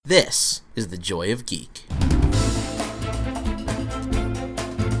This is the Joy of Geek.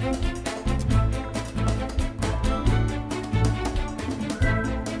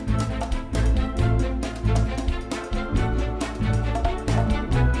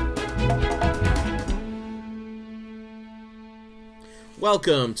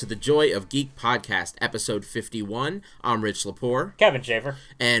 Welcome to the Joy of Geek Podcast, Episode 51. I'm Rich Lepore. Kevin Schaefer.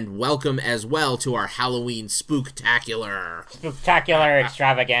 And welcome as well to our Halloween Spooktacular. Spooktacular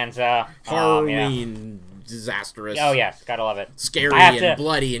extravaganza. Halloween disastrous. Oh, yes. Gotta love it. Scary and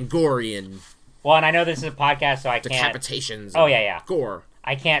bloody and gory and... Well, and I know this is a podcast, so I can't... Decapitations. Oh, yeah. Gore.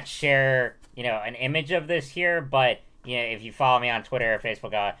 I can't share, an image of this here, but... if you follow me on Twitter or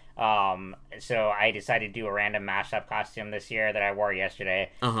Facebook, so I decided to do a random mashup costume this year that I wore yesterday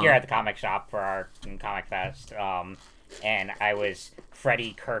here at the comic shop for our Comic Fest. And I was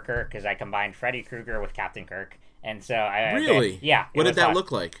Freddy Kirker because I combined Freddy Krueger with Captain Kirk. And so Really? Yeah. What did that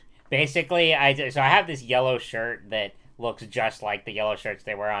look like? Basically, I have this yellow shirt that looks just like the yellow shirts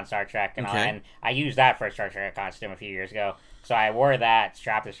they wear on Star Trek, and I used that for a Star Trek costume a few years ago. So I wore that,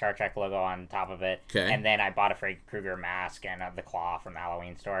 strapped the Star Trek logo on top of it, and then I bought a Freddy Krueger mask and the claw from the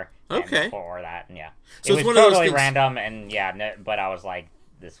Halloween store. And wore that, and So it was totally random, and but I was like,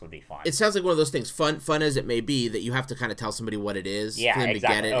 this would be fun. It sounds like one of those things, fun as it may be, that you have to kind of tell somebody what it is for them to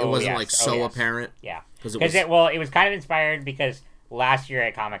get it. It wasn't so apparent. Yeah, because it was kind of inspired because last year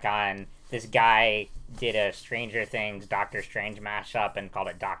at Comic-Con, this guy did a Stranger Things Doctor Strange mashup and called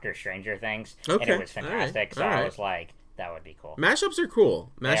it Doctor Stranger Things, and it was fantastic. So I was like, that would be cool. Mashups are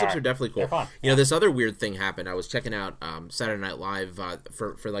cool. Mashups are definitely cool. They're fun. This other weird thing happened. I was checking out Saturday Night Live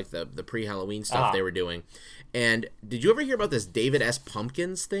for like the pre-Halloween stuff they were doing. And did you ever hear about this David S.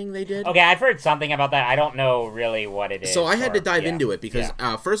 Pumpkins thing they did? Okay, I've heard something about that. I don't know really what it is. So I had to dive into it because,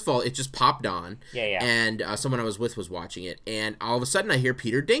 first of all, it just popped on. Yeah. And someone I was with was watching it. And all of a sudden I hear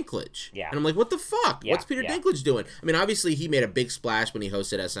Peter Dinklage. Yeah. And I'm like, what the fuck? What's Peter Dinklage doing? I mean, obviously he made a big splash when he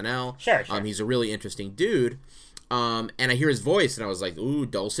hosted SNL. Sure. He's a really interesting dude. And I hear his voice, and I was like, ooh,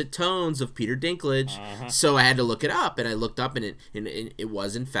 dulcet tones of Peter Dinklage. So I had to look it up, and I looked up, and it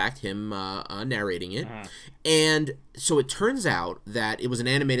was, in fact, him narrating it. And so it turns out that it was an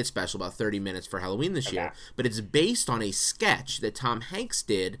animated special, about 30 minutes for Halloween this year, but it's based on a sketch that Tom Hanks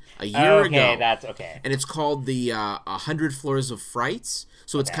did a year ago. Okay, that's okay. And it's called the 100 Floors of Frights.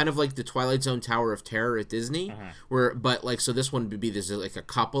 So it's kind of like the Twilight Zone Tower of Terror at Disney, so this one would be, there's like a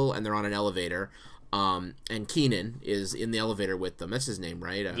couple, and they're on an elevator. And Keenan is in the elevator with them. That's his name,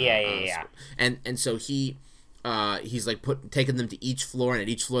 right? Yeah. And so he's like taking them to each floor, and at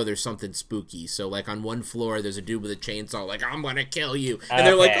each floor there's something spooky. So like on one floor there's a dude with a chainsaw, like, I'm gonna kill you, and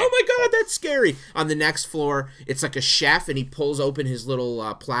they're like, oh my god, that's scary. On the next floor it's like a chef, and he pulls open his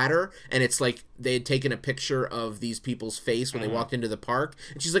little platter, and it's like they had taken a picture of these people's face when they walked into the park,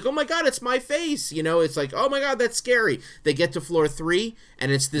 and she's like, oh my god, it's my face. It's like, oh my god, that's scary. They get to floor 3,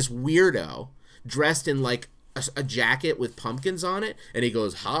 and it's this weirdo dressed in like a jacket with pumpkins on it, and he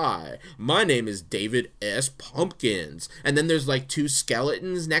goes, hi, my name is David S. Pumpkins, and then there's like 2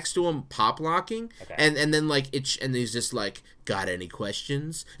 skeletons next to him pop locking, and then like and he's just like, got any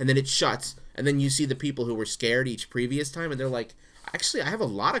questions? And then it shuts, and then you see the people who were scared each previous time, and they're like, actually I have a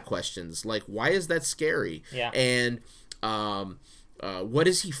lot of questions, like, why is that scary? And what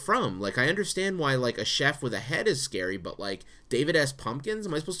is he from? Like, I understand why like a chef with a head is scary, but like David S. Pumpkins,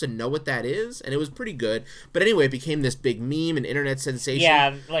 am I supposed to know what that is? And it was pretty good. But anyway, it became this big meme and internet sensation.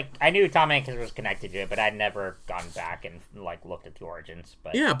 Yeah, like I knew Tom Hanks was connected to it, but I'd never gone back and like looked at the origins.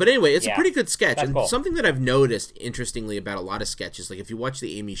 But anyway, it's a pretty good sketch. That's and cool. Something that I've noticed interestingly about a lot of sketches, like if you watch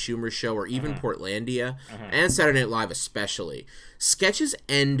the Amy Schumer show or even Portlandia and Saturday Night Live especially, sketches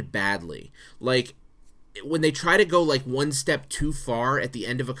end badly. Like when they try to go like one step too far at the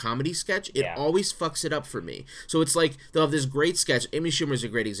end of a comedy sketch, it always fucks it up for me. So it's like they'll have this great sketch. Amy Schumer is a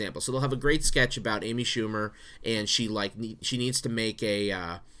great example. So they'll have a great sketch about Amy Schumer, and she needs to make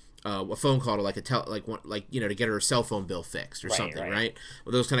a phone call to to get her cell phone bill fixed or something, right?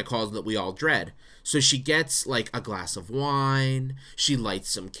 Well, those kind of calls that we all dread. So she gets like a glass of wine, she lights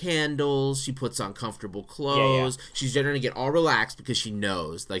some candles, she puts on comfortable clothes. She's generally get all relaxed because she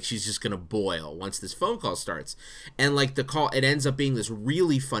knows like she's just gonna boil once this phone call starts. And like the call, it ends up being this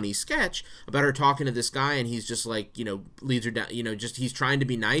really funny sketch about her talking to this guy, and he's just like, leads her down, just he's trying to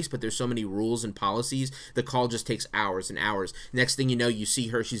be nice, but there's so many rules and policies. The call just takes hours and hours. Next thing you know, you see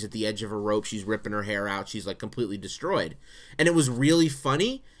her, she's at the edge of a rope, she's ripping her hair out, she's like completely destroyed. And it was really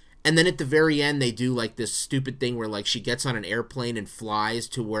funny. And then at the very end, they do, like, this stupid thing where, like, she gets on an airplane and flies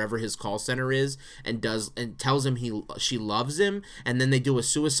to wherever his call center is and tells him she loves him, and then they do a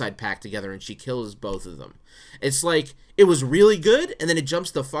suicide pact together and she kills both of them. It's like, it was really good, and then it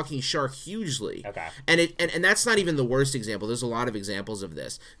jumps the fucking shark hugely. Okay. And that's not even the worst example. There's a lot of examples of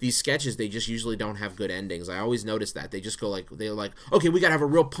this. These sketches, they just usually don't have good endings. I always notice that. They just go like, they're like, okay, we gotta have a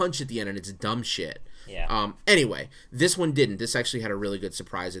real punch at the end, and it's dumb shit. Yeah. Anyway, this one didn't. This actually had a really good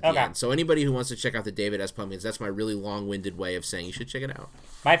surprise at the end. So anybody who wants to check out the David S. Pumpkins, that's my really long-winded way of saying you should check it out.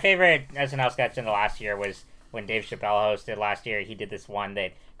 My favorite SNL sketch in the last year was when Dave Chappelle hosted last year. He did this one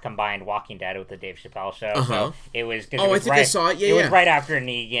that combined Walking Dead with the Dave Chappelle show. So it was... I think I saw it. Yeah, it was right after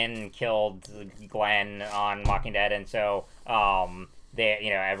Negan killed Glenn on Walking Dead, and so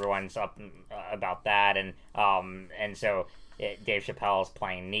everyone's up about that, and so Dave Chappelle's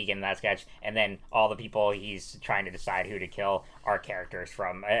playing Negan in that sketch, and then all the people he's trying to decide who to kill are characters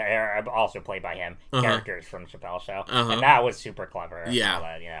from, also played by him, characters from Chappelle's show, and that was super clever.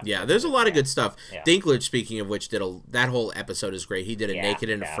 Yeah, there's a lot of good stuff. Yeah. Dinklage, speaking of which, that whole episode is great. He did a Naked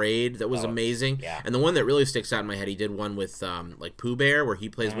and Afraid that was amazing, and the one that really sticks out in my head, he did one with like Pooh Bear where he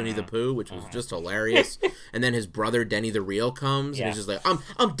plays Winnie the Pooh, which was just hilarious. And then his brother Denny the Real comes, and he's just like,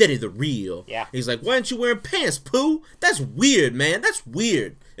 I'm Denny the Real. Yeah. He's like, why aren't you wearing pants, Pooh? That's weird, man. That's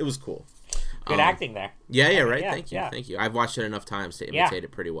weird. It was cool. Good acting there. Yeah, right. Thank you. I've watched it enough times to imitate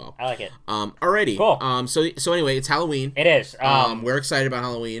it pretty well. I like it. Alrighty. Cool. So anyway, it's Halloween. It is. We're excited about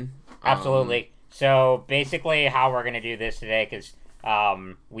Halloween. Absolutely. So basically, how we're gonna do this today, because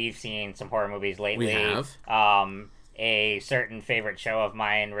we've seen some horror movies lately. We have. A certain favorite show of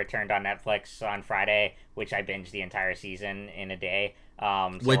mine returned on Netflix on Friday, which I binged the entire season in a day.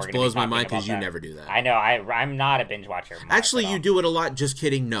 Which blows my mind because you never do that. I know. I'm not a binge watcher. Actually, you do it a lot. Just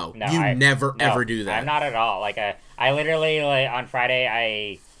kidding. No, you never ever do that. I'm not at all. Like I literally on Friday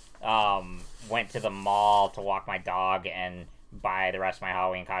I went to the mall to walk my dog and buy the rest of my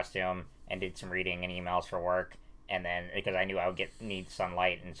Halloween costume and did some reading and emails for work. And then, because I knew I would need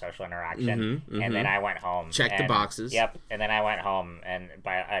sunlight and social interaction, and then I went home. Check the boxes. Yep, and then I went home, and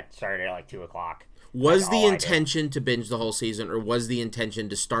I started at like 2 o'clock. Was the intention to binge the whole season, or was the intention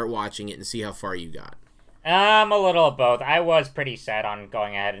to start watching it and see how far you got? A little of both. I was pretty set on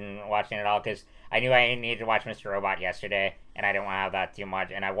going ahead and watching it all, because I knew I needed to watch Mr. Robot yesterday, and I didn't want to have that too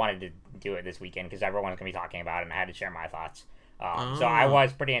much, and I wanted to do it this weekend, because everyone's going to be talking about it, and I had to share my thoughts. So I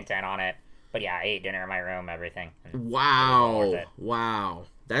was pretty intent on it. But yeah, I ate dinner in my room, everything. Wow.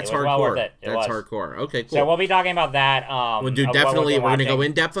 That's hardcore. Well worth it. That's hardcore. Okay, cool. So we'll be talking about that. We'll do definitely. We're going to go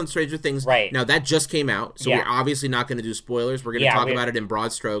in depth on Stranger Things. Right. Now that just came out, so we're obviously not going to do spoilers. We're going to talk about it in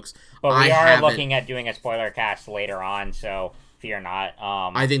broad strokes. But we are looking at doing a spoiler cast later on, so fear not.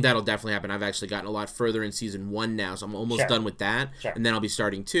 I think that'll definitely happen. I've actually gotten a lot further in season 1 now, so I'm almost done with that. Sure. And then I'll be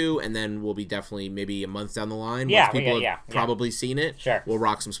starting 2, and then we'll be definitely maybe a month down the line. Once people have probably seen it. Sure. We'll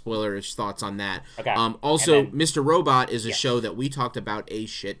rock some spoilerish thoughts on that. Okay. Also, Mr. Robot is a show that we talked about a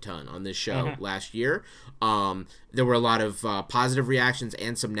shit ton on this show last year. There were a lot of positive reactions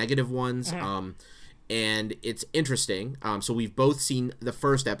and some negative ones. And it's interesting. So we've both seen the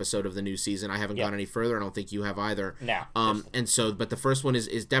first episode of the new season. I haven't gone any further. I don't think you have either. No. And so, but the first one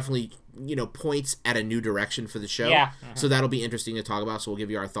is definitely, points at a new direction for the show. Yeah. So that'll be interesting to talk about. So we'll give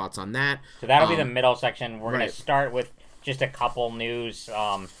you our thoughts on that. So that'll be the middle section. We're going to start with just a couple news.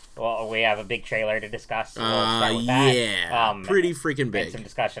 Well, we have a big trailer to discuss. So we'll start with that. Yeah. Pretty freaking big. And some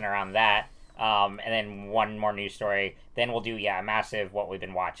discussion around that. And then one more news story. Then we'll do, a massive what we've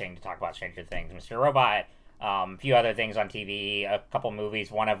been watching to talk about Stranger Things, Mr. Robot, a few other things on TV, a couple movies,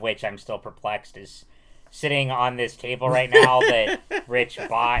 one of which I'm still perplexed is sitting on this table right now that Rich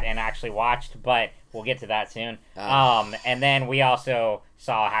bought and actually watched, but we'll get to that soon. And then we also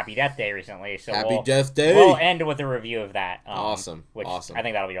saw Happy Death Day recently, so Death Day. We'll end with a review of that. Awesome. I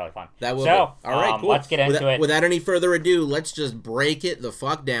think that'll be really fun. That will. All right, cool. Let's get into it. Without any further ado, let's just break it the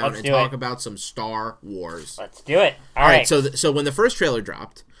fuck down and talk about some Star Wars. Let's do it. All right. So when the first trailer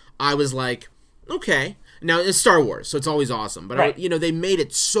dropped, I was like, okay. Now it's Star Wars, so it's always awesome, but they made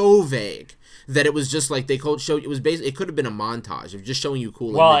it so vague that it was just like they showed. It was basically, it could have been a montage of just showing you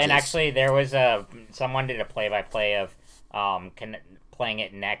cool images. And actually there was someone did a play-by-play of playing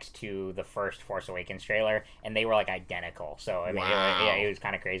it next to the first Force Awakens trailer, and they were like identical. So I mean, it was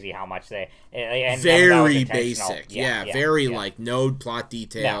kind of crazy how much they very basic, very like no plot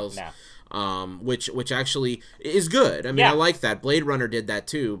details. No. Which actually is good. I mean, I like that. Blade Runner did that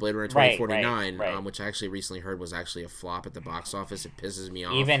too. Blade Runner 2049, right. Which I actually recently heard was actually a flop at the box office. It pisses me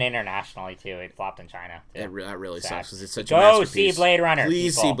off. Even internationally too, it flopped in China. That really sucks because it's such a masterpiece. Go see Blade Runner.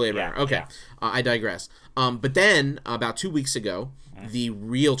 Please people. see Blade Runner. Okay, I digress. But then about 2 weeks ago, the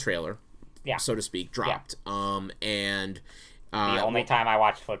real trailer, yeah, so to speak, dropped. Yeah. The only time I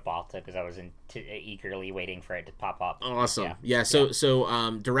watched football, because I was eagerly waiting for it to pop up. Awesome. Yeah.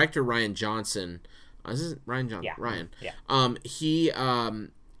 So director Ryan Johnson, is it Ryan Johnson? Yeah. Ryan. Yeah.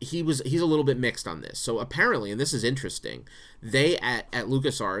 He's a little bit mixed on this. So apparently, and this is interesting, they at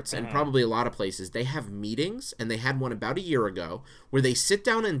LucasArts and probably a lot of places, they have meetings, and they had one about a year ago where they sit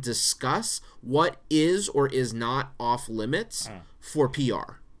down and discuss what is or is not off limits for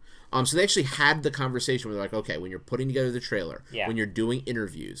PR. So they actually had the conversation where they're like, okay, when you're putting together the trailer, when you're doing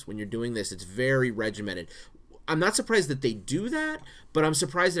interviews, when you're doing this, it's very regimented. I'm not surprised that they do that, but I'm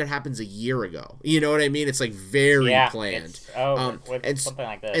surprised that it happens a year ago. You know what I mean? It's like very planned. Something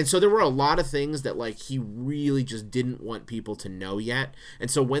like this. And so there were a lot of things that like he really just didn't want people to know yet. And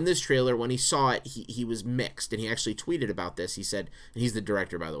so when this trailer, when he saw it, he was mixed, and he actually tweeted about this. He said, and he's the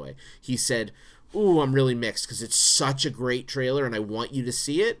director, by the way, he said, ooh, I'm really mixed because it's such a great trailer and I want you to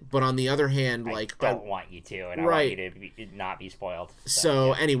see it. But on the other hand, I don't want you to, and I want you to not be spoiled.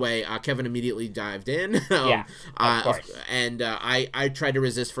 So anyway, Kevin immediately dived in. Of course. And I tried to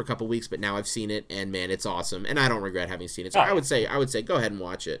resist for a couple weeks, but now I've seen it, and man, it's awesome. And I don't regret having seen it. So I would say go ahead and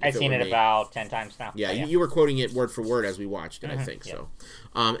watch it. I've seen it about 10 times now. Yeah, you were quoting it word for word as we watched it, I think. Yep.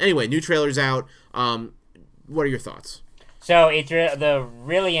 So anyway, new trailer's out. What are your thoughts? So it's the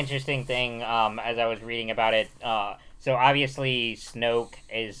really interesting thing, as I was reading about it. So obviously Snoke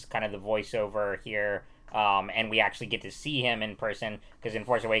is kind of the voiceover here, and we actually get to see him in person because in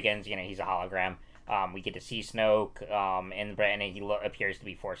Force Awakens, he's a hologram. We get to see Snoke, and he appears to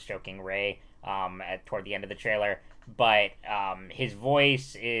be force choking Rey toward the end of the trailer. But his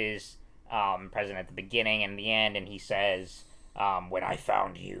voice is present at the beginning and the end, and he says, "When I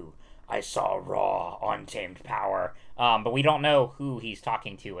found you, I saw raw, untamed power." But we don't know who he's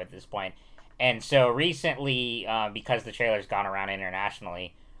talking to at this point. And so recently, because the trailer's gone around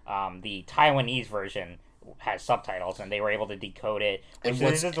internationally, the Taiwanese version has subtitles, and they were able to decode it. A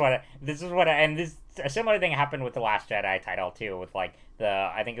similar thing happened with The Last Jedi title too, with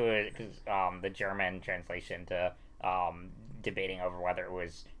I think it was the German translation to debating over whether it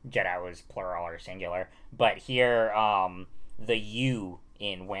was Jedi was plural or singular. But here, the you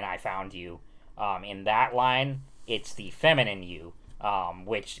in "When I Found You," in that line, it's the feminine you,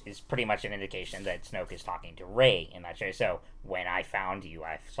 which is pretty much an indication that Snoke is talking to Rey in that trailer. So, "When I found you,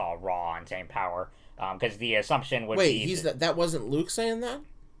 I saw raw and same power." Because the assumption would be... Wait, that wasn't Luke saying that?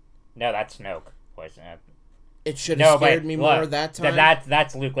 No, that's Snoke, wasn't it? It should have scared me more that time?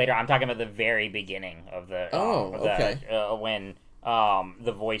 That's Luke later. I'm talking about the very beginning of the... okay. When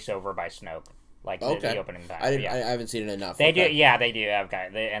the voiceover by Snoke. The opening time. I haven't seen it enough. They do, yeah, they do.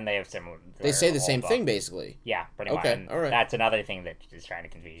 And they have similar... They say the same thing, basically. Yeah, pretty much. And all right. That's another thing that is trying to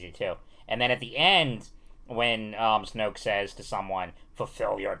confuse you, too. And then at the end, when Snoke says to someone,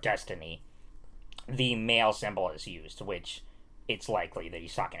 "Fulfill your destiny," the male symbol is used, which it's likely that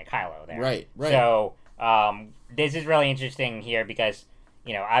he's talking to Kylo there. Right. So, this is really interesting here because,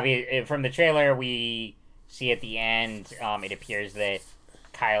 from the trailer, we see at the end, it appears that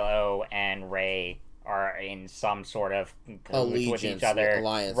Kylo and Rey are in some sort of allegiance with each other.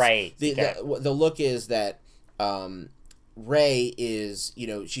 Alliance. Right. The look is that Rey is,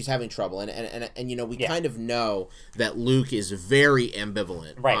 she's having trouble, and we kind of know that Luke is very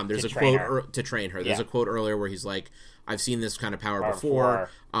ambivalent. Right. There's a quote to train her. There's a quote earlier where he's like, "I've seen this kind of power before.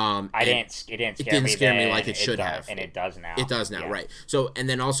 It didn't scare me like it should have, and it does now. It does now, right? So, and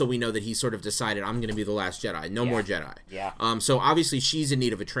then also we know that he sort of decided, I'm going to be the last Jedi. No more Jedi. Yeah. So obviously she's in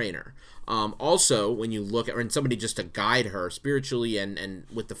need of a trainer. Also, when you look at her and somebody just to guide her spiritually and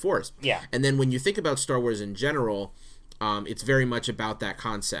with the Force. Yeah. And then when you think about Star Wars in general, it's very much about that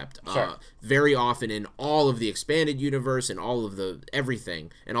concept. Sure. Very often in all of the expanded universe and all of the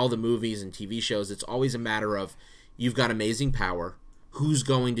everything and all the movies and TV shows, it's always a matter of you've got amazing power. Who's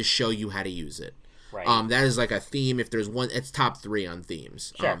going to show you how to use it? Right. That is like a theme. If there's one, it's top 3 on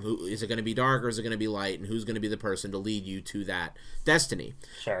themes. Sure. Who is it going to be dark or is it going to be light? And who's going to be the person to lead you to that destiny?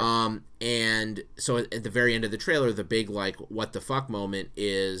 Sure. And so at the very end of the trailer, the big what the fuck moment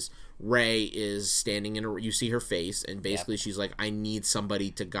is Rey is standing you see her face, and basically she's like, I need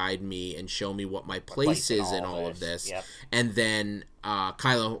somebody to guide me and show me what my place is in all of this. Yep. And then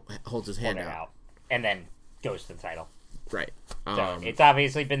Kylo holds his hand out. And then goes to the title. Right. So it's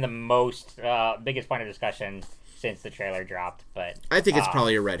obviously been the biggest point of discussion since the trailer dropped, but I think it's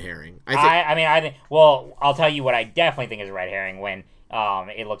probably a red herring. I think. Well, I'll tell you what I definitely think is a red herring when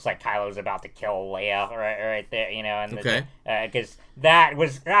it looks like Kylo's about to kill Leia right there, and because that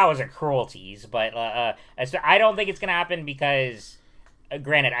was a cruel tease, but I don't think it's gonna happen because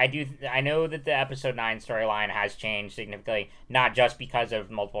granted, I know that the episode 9 storyline has changed significantly, not just because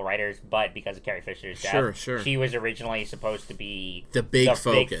of multiple writers, but because of Carrie Fisher's death. Sure. She was originally supposed to be the big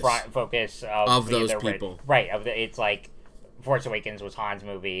focus of those people. Right. It's like Force Awakens was Han's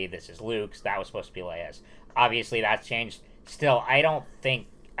movie. This is Luke's. That was supposed to be Leia's. Obviously, that's changed. Still, I don't think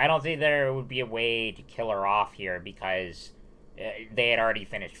there would be a way to kill her off here because they had already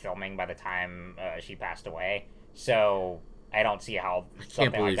finished filming by the time she passed away. So I don't see how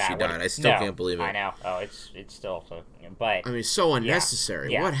something like that. I can't believe she died. I still can't believe it. I know. Oh, it's still so. But I mean, so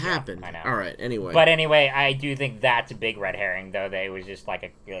unnecessary. Yeah, what happened? I know. All right. Anyway. But anyway, I do think that's a big red herring, though. That it was just like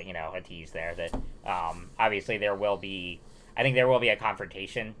a tease there. That obviously there will be. I think there will be a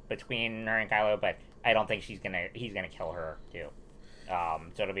confrontation between her and Kylo, but I don't think he's gonna kill her too.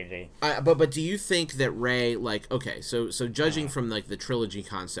 So it'll be but do you think that Rey, like, okay, so judging from like the trilogy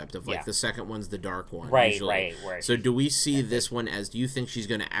concept of like the second one's the dark one, right, usually, right. So do we see this one as? Do you think she's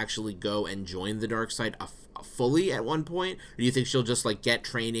going to actually go and join the dark side fully at one point, or do you think she'll just like get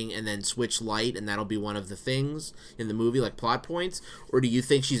training and then switch light and that'll be one of the things in the movie, like plot points, or do you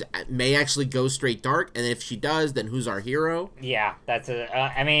think she's may actually go straight dark, and if she does, then who's our hero? Yeah, that's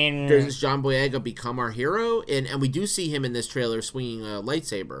I mean, does John Boyega become our hero? And we do see him in this trailer swinging a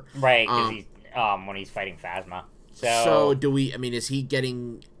lightsaber, right? Because he's when he's fighting Phasma. So do we? I mean, is he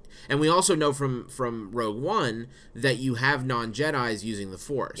getting? And we also know from Rogue One that you have non-Jedis using the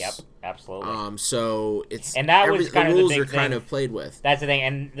Force. Yep, absolutely. So it's and that was kind the of rules the big are kind of played with. That's the thing,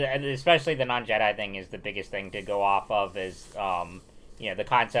 and especially the non-Jedi thing is the biggest thing to go off of. Is the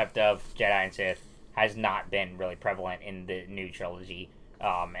concept of Jedi and Sith has not been really prevalent in the new trilogy.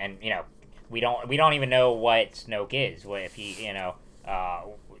 And we don't even know what Snoke is. What if he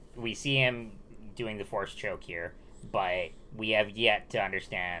we see him doing the Force choke here, but we have yet to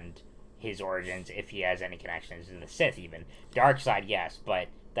understand his origins, if he has any connections to the Sith even. Dark side, yes, but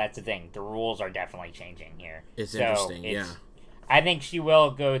that's the thing. The rules are definitely changing here. It's interesting, yeah. I think she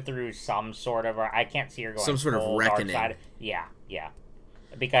will go through some sort of... I can't see her going some sort of reckoning. Dark side. Yeah.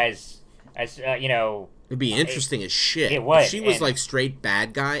 Because, as it'd be interesting as shit. It would. If she was like straight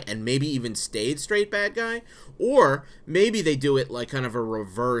bad guy and maybe even stayed straight bad guy, or maybe they do it like kind of a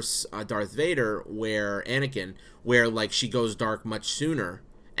reverse Darth Vader, where Anakin, where like she goes dark much sooner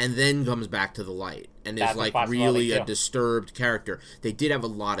and then comes back to the light and is like really a disturbed character. They did have a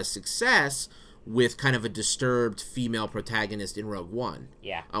lot of success with kind of a disturbed female protagonist in Rogue One.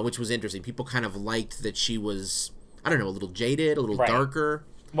 Yeah. Which was interesting. People kind of liked that she was, I don't know, a little jaded, a little darker.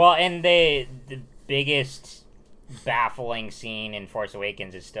 Well, and the biggest baffling scene in Force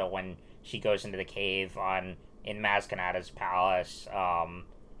Awakens is still when she goes into the cave in Maz Kanata's palace,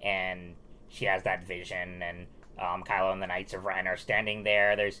 and she has that vision, and Kylo and the Knights of Ren are standing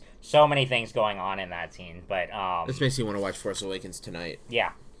there. There's so many things going on in that scene, but this makes me want to watch Force Awakens tonight.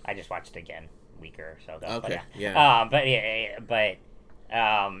 Yeah, I just watched it again a week or so ago. Okay, yeah.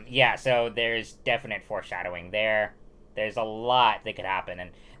 So there's definite foreshadowing there. There's a lot that could happen,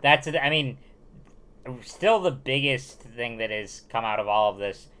 and that's, I mean, still the biggest thing that has come out of all of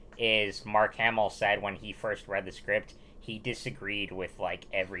this is Mark Hamill said when he first read the script, he disagreed with like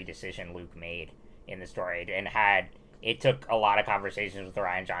every decision Luke made in the story, and it took a lot of conversations with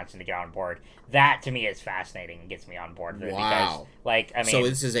Rian Johnson to get on board. That to me is fascinating and gets me on board with it. Wow. Because, so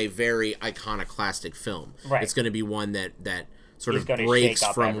this is a very iconoclastic film. Right. It's going to be one that sort of breaks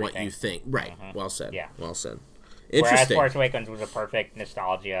from everything. What you think. Right. Mm-hmm. Well said. Yeah. Well said. Whereas Interesting. Force Awakens was a perfect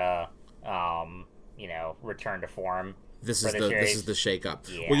nostalgia, return to form. This is the shake-up.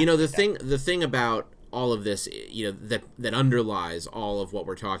 Yeah, well, the thing about all of this, that underlies all of what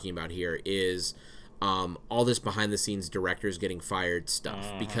we're talking about here is all this behind-the-scenes directors getting fired stuff,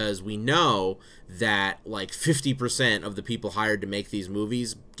 because we know that like 50% of the people hired to make these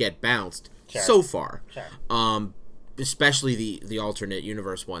movies get bounced so far. Sure. Especially the alternate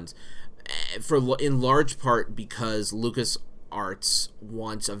universe ones, in large part because LucasArts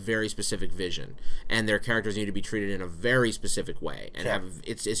wants a very specific vision, and their characters need to be treated in a very specific way, and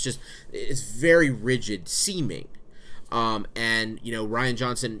it's very rigid seeming. And Rian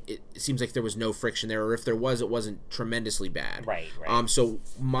Johnson, it seems like there was no friction there, or if there was, it wasn't tremendously bad. Right. So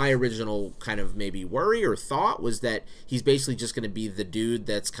my original kind of maybe worry or thought was that he's basically just going to be the dude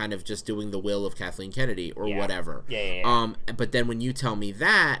that's kind of just doing the will of Kathleen Kennedy or whatever. Yeah. But then when you tell me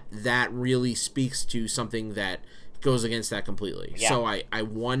that really speaks to something that goes against that completely. Yeah. So I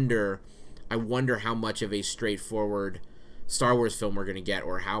wonder how much of a straightforward Star Wars film we're going to get,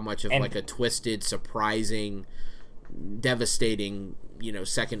 or how much of like a twisted, surprising, devastating,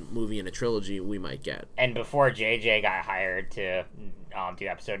 second movie in a trilogy we might get. And before JJ got hired to do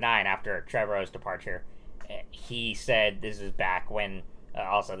Episode 9 after Trevorrow's departure, he said, this is back when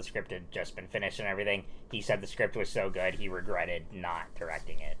also the script had just been finished and everything. He said the script was so good he regretted not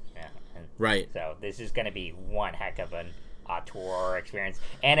directing it. Right. So this is going to be one heck of an auteur experience,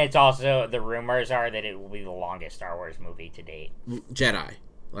 and it's also, the rumors are that it will be the longest Star Wars movie to date.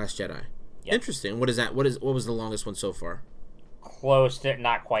 Last Jedi. Yep. Interesting. What is that? What was the longest one so far? Close to,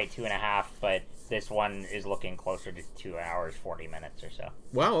 not quite 2.5, but this one is looking closer to 2 hours 40 minutes or so.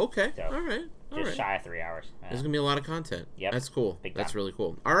 Wow. Okay. So, all right. Just shy of 3 hours. There's gonna be a lot of content. Yep. That's cool. Big That's time. really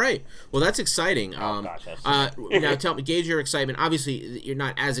cool. All right. Well, that's exciting. Gosh, now tell me, gauge your excitement. Obviously, you're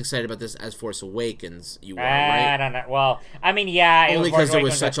not as excited about this as Force Awakens. You were, right? I don't know. Well, I mean, yeah. Only because there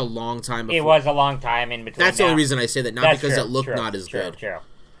was such a long time before. It was a long time in between. That's the only reason I say that. Not because it looked not as good. True.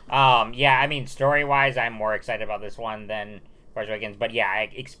 Yeah, I mean, story-wise, I'm more excited about this one than Force Awakens. But yeah,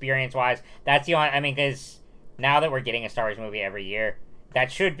 experience-wise, that's the only. I mean, because now that we're getting a Star Wars movie every year,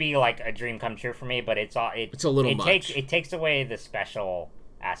 that should be like a dream come true for me. But it's a little much. It takes away the special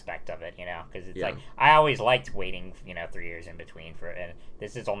aspect of it, because it's like, I always liked waiting, 3 years in between and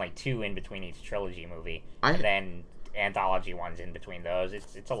this is only 2 in between each trilogy movie, and then anthology ones in between those.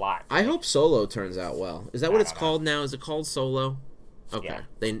 It's a lot. I hope Solo turns out well. Is that what it's called now? Is it called Solo? Okay.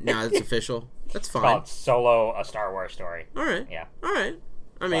 Yeah. Now it's official. That's fine. It's called Solo: A Star Wars Story. All right. Yeah. All right.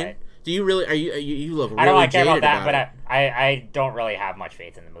 I mean, do you really? You look really I don't really care about that, but I don't really have much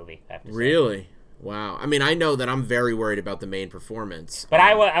faith in the movie. I have to say. Really? Wow. I mean, I know that I'm very worried about the main performance. But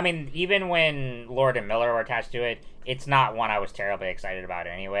I mean, even when Lord and Miller were attached to it, it's not one I was terribly excited about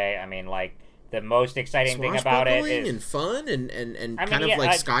anyway. I mean, like, the most exciting thing about it is... and fun and kind of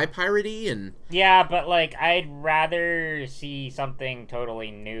like sky piratey and... Yeah, but, like, I'd rather see something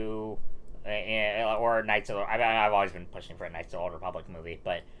totally new, or Knights of the... I've always been pushing for a Knights of the Old Republic movie,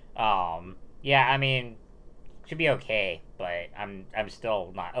 but, yeah, I mean... should be okay, but I'm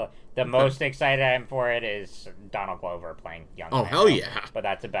still not. The most excited I am for it is Donald Glover playing young. Oh, hell yeah! But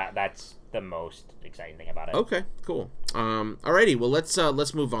that's the most exciting thing about it. Okay, cool. Alrighty, well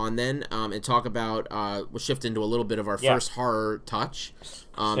let's move on then, and talk about we'll shift into a little bit of our first horror touch.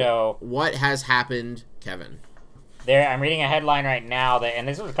 So what has happened, Kevin? I'm reading a headline right now and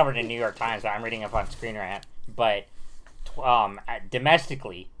this was covered in New York Times, but I'm reading up on Screen Rant. But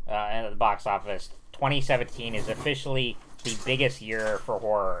domestically, at the box office, 2017 is officially the biggest year for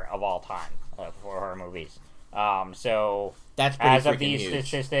horror of all time, for horror movies. So that's as of these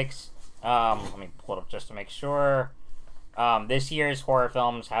statistics, let me pull it up just to make sure. This year's horror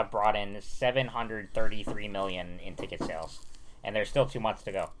films have brought in $733 million in ticket sales, and there's still 2 months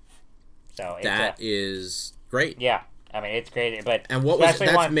to go. So that is great. Yeah. I mean, it's crazy, but... And what was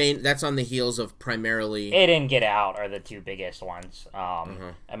that's on the heels of primarily... It and Get Out are the two biggest ones.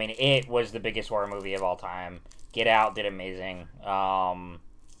 I mean, It was the biggest horror movie of all time. Get Out did amazing.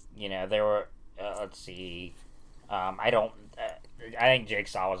 There were... let's see... I think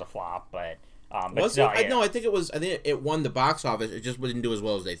Jigsaw was a flop, but was still, it? No, I think it was... I think it won the box office. It just didn't do as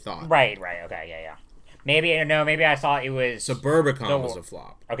well as they thought. Right. Okay, yeah. Maybe I saw it was... Suburbicon was a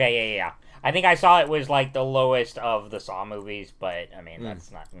flop. Okay, yeah. I think I saw it was like the lowest of the Saw movies, but I mean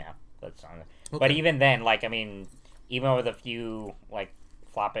that's not that's on. Okay. But even then, like, I mean, even with a few like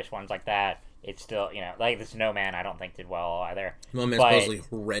floppish ones like that, it's still like the Snowman. I don't think did well either. Snowman's supposedly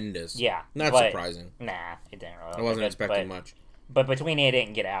horrendous. Yeah, not surprising. Nah, it didn't really. I wasn't expecting much. But between It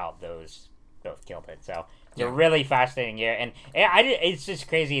and Get Out, those both killed it. So it's a really fascinating year, and it's just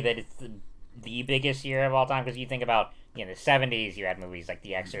crazy that it's the biggest year of all time, because you think about. The 70s, you had movies like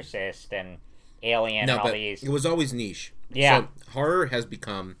The Exorcist and Alien and all these. It was always niche. Yeah. So horror has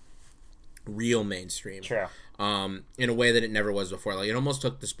become real mainstream. True. In a way that it never was before. Like, it almost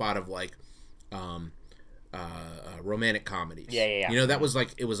took the spot of like romantic comedies. Yeah. That was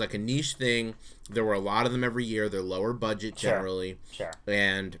like, it was like a niche thing. There were a lot of them every year. They're lower budget generally. Sure.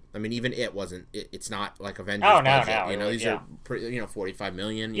 And I mean, even it's not like Avengers budget. No. These are 45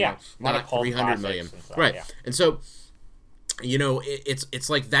 million. Not 300 million. Stuff, right. Yeah. And so. It's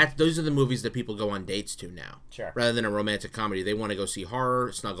like that. Those are the movies that people go on dates to now. Sure. Rather than a romantic comedy, they want to go see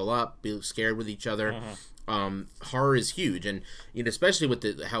horror, snuggle up, be scared with each other. Mm-hmm. Horror is huge, and especially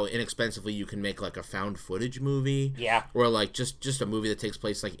with how inexpensively you can make like a found footage movie. Yeah. Or like just a movie that takes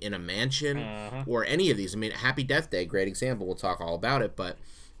place like in a mansion, or any of these. I mean, Happy Death Day, great example. We'll talk all about it, but.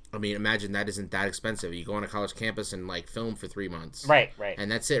 I mean, imagine that isn't that expensive. You go on a college campus and like film for 3 months. Right. And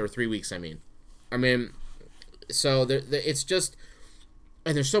that's it, or 3 weeks. I mean. So it's just,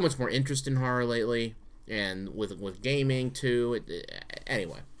 and there's so much more interest in horror lately, and with gaming too.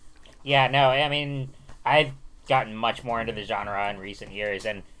 Anyway. Yeah, no, I mean, I've gotten much more into the genre in recent years,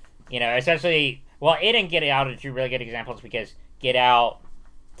 and especially It and Get Out are two really good examples, because Get Out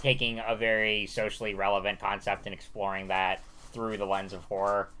taking a very socially relevant concept and exploring that through the lens of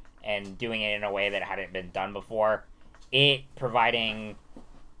horror and doing it in a way that hadn't been done before. It providing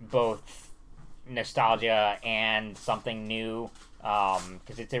both nostalgia and something new,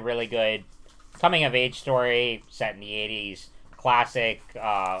 because it's a really good coming-of-age story set in the 80s, classic,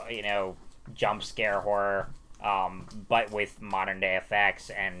 jump scare horror, but with modern-day effects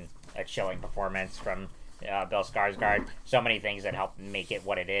and a chilling performance from Bill Skarsgård. So many things that help make it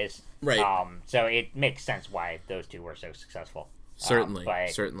what it is. Right. So it makes sense why those two were so successful. Certainly.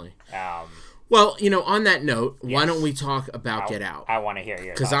 Well, on that note, yes. Why don't we talk about Get Out? I want to hear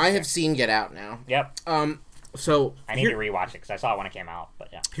your because I have seen Get Out now. Yep. So I need to rewatch it because I saw it when it came out. But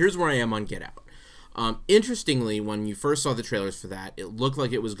yeah. Here's where I am on Get Out. Interestingly, when you first saw the trailers for that, it looked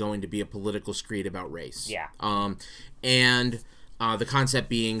like it was going to be a political screed about race. Yeah. And the concept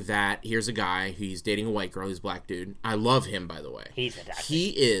being that here's a guy who's dating a white girl, he's a black dude. I love him, by the way. He's fantastic. He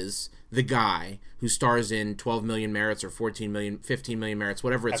is the guy who stars in 12 Million Merits or 14 million, 15 Million Merits,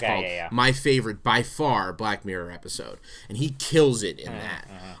 whatever it's called. Yeah. My favorite, by far, Black Mirror episode. And he kills it in that.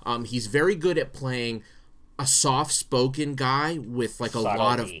 He's very good at playing a soft-spoken guy with like a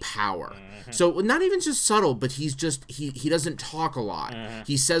lot of power. So not even just subtle, but he's just he doesn't talk a lot.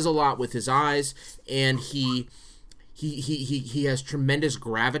 He says a lot with his eyes, and he has tremendous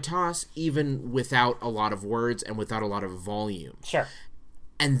gravitas even without a lot of words and without a lot of volume. Sure.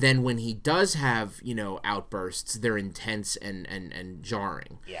 And then when he does have, outbursts, they're intense and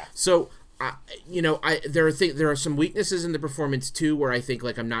jarring. Yeah. So there are some weaknesses in the performance too, where I think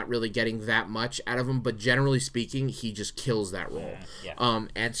like I'm not really getting that much out of him, but generally speaking, he just kills that role. Yeah.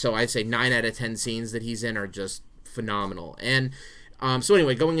 And so I'd say 9 out of 10 scenes that he's in are just phenomenal. And so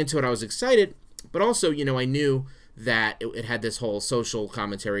anyway, going into it, I was excited, but also I knew that it had this whole social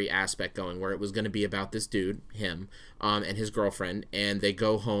commentary aspect going, where it was going to be about this dude, him, and his girlfriend, and they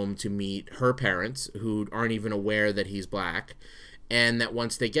go home to meet her parents, who aren't even aware that he's black, and that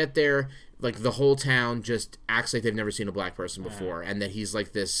once they get there, like the whole town just acts like they've never seen a black person before, and that he's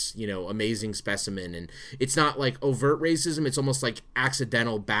like this, amazing specimen, and it's not like overt racism, it's almost like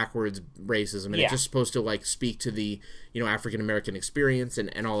accidental backwards racism, and it's just supposed to like speak to the, African American experience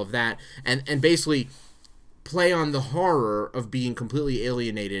and all of that, and basically play on the horror of being completely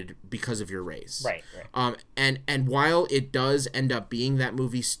alienated because of your race. Right. And while it does end up being that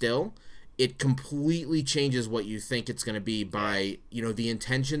movie still, it completely changes what you think it's going to be by, the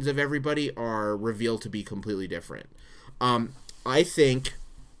intentions of everybody are revealed to be completely different. I think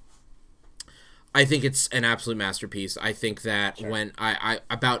it's an absolute masterpiece. I think that when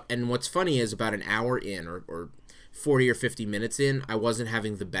and what's funny is about an hour in or 40 or 50 minutes in, I wasn't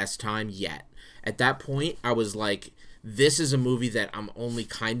having the best time yet. At that point, I was like, this is a movie that I'm only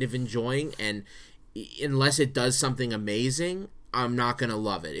kind of enjoying, and unless it does something amazing, I'm not going to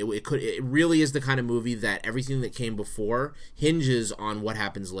love it. It really is the kind of movie that everything that came before hinges on what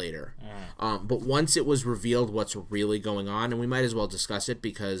happens later. But once it was revealed what's really going on, and we might as well discuss it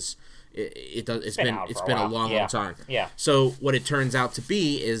because it's been a long time. Yeah. So what it turns out to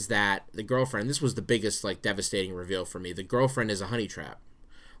be is that the girlfriend, this was the biggest like devastating reveal for me. The girlfriend is a honey trap.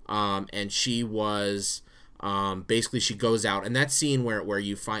 And she was basically she goes out, and that scene where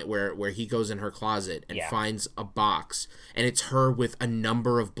you find where he goes in her closet and finds a box, and it's her with a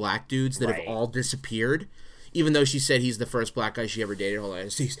number of black dudes that have all disappeared, even though she said he's the first black guy she ever dated. Hold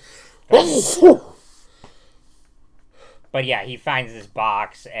on, but yeah, he finds this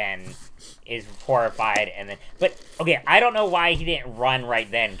box and is horrified, and then I don't know why he didn't run right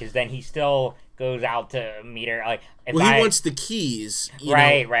then, because then he still goes out to meet her. Like, he wants the keys.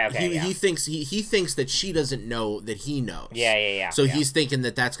 Right. He thinks he thinks that she doesn't know that he knows. Yeah. So he's thinking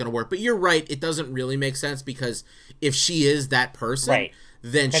that that's going to work. But you're right. It doesn't really make sense, because if she is that person,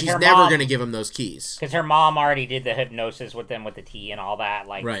 then she's never going to give him those keys. Because her mom already did the hypnosis with them with the tea and all that.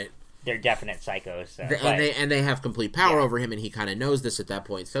 Like, they're definite psychos. So, and they have complete power over him, and he kind of knows this at that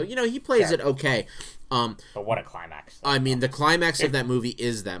point. So he plays it okay. But what a climax! I mean, the climax of that movie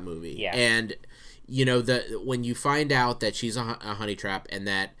is that movie. Yeah. And when you find out that she's a honey trap, and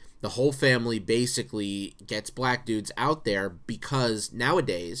that the whole family basically gets black dudes out there because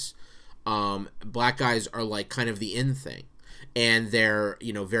nowadays, black guys are like kind of the in thing. And they're,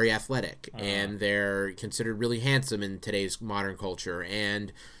 very athletic, and they're considered really handsome in today's modern culture,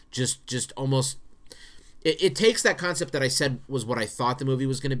 and just almost it takes that concept that I said was what I thought the movie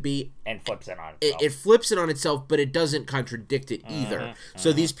was going to be and flips it on itself. It flips it on itself, but it doesn't contradict it either.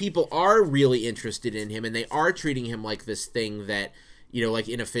 So these people are really interested in him, and they are treating him like this thing that, like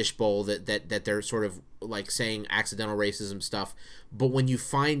in a fishbowl that they're sort of like saying accidental racism stuff. But when you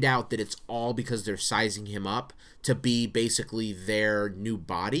find out that it's all because they're sizing him up to be basically their new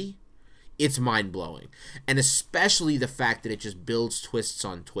body, it's mind-blowing. And especially the fact that it just builds twists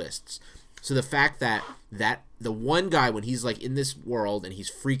on twists. So the fact that the one guy, when he's like in this world and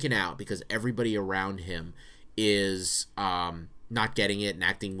he's freaking out because everybody around him is not getting it and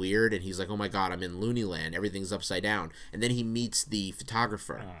acting weird, and he's like, oh my god, I'm in Looney Land, everything's upside down. And then he meets the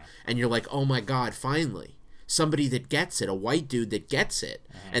photographer, and you're like, oh my god, finally. Somebody that gets it, a white dude that gets it.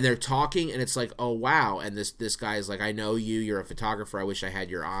 And they're talking, and it's like, oh wow. And this guy is like, I know you, you're a photographer, I wish I had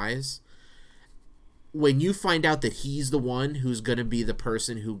your eyes. When you find out that he's the one who's going to be the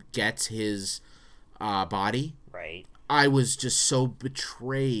person who gets his body, right, I was just so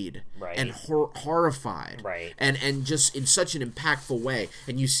betrayed and horrified, and just in such an impactful way.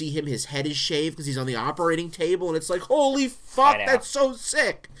 And you see him, his head is shaved because he's on the operating table, and it's like, holy fuck, that's so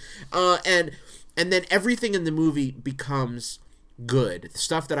sick. And then everything in the movie becomes good. The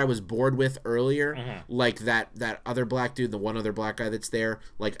stuff that I was bored with earlier, like that other black dude, the one other black guy that's there,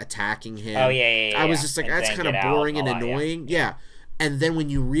 like attacking him. Oh, yeah. I was just like, that's kind of boring and annoying. Yeah. And then when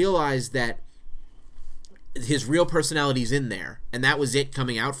you realize that his real personality's in there, and that was it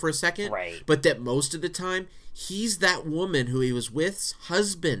coming out for a second, but that most of the time, he's that woman who he was with's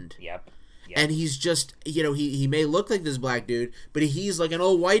husband. Yep. And he's just, he may look like this black dude, but he's like an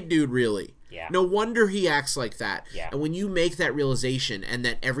old white dude, really. Yeah. No wonder he acts like that. Yeah. And when you make that realization, and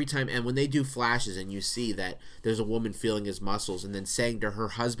that every time, and when they do flashes and you see that there's a woman feeling his muscles and then saying to her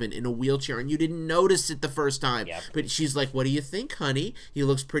husband in a wheelchair, and you didn't notice it the first time, but she's like, what do you think, honey? He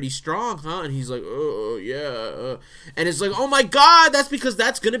looks pretty strong, huh? And he's like, oh, yeah. And it's like, oh my God, that's because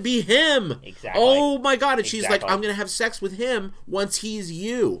that's going to be him. Exactly. Oh my God. And she's like, I'm going to have sex with him once he's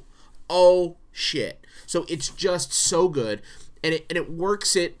you. Oh, shit. So it's just so good. And it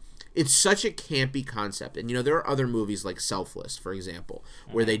works it. It's such a campy concept. And, there are other movies like Selfless, for example,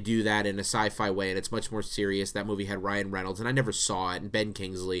 where they do that in a sci-fi way, and it's much more serious. That movie had Ryan Reynolds, and I never saw it, and Ben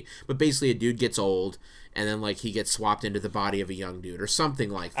Kingsley. But basically a dude gets old, and then, he gets swapped into the body of a young dude or something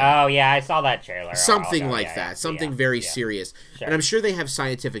like that. Oh, yeah, I saw that trailer. Something like that. Something very serious. Sure. And I'm sure they have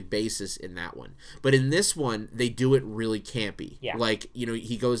scientific basis in that one. But in this one, they do it really campy. Yeah.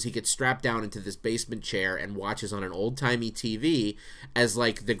 He gets strapped down into this basement chair and watches on an old-timey TV as,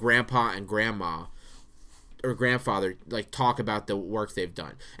 the grandpa and grandma or grandfather, talk about the work they've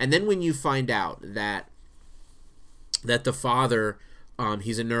done. And then when you find out that the father...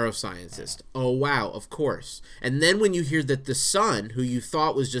 he's a neuroscientist. Oh, wow, of course. And then when you hear that the son, who you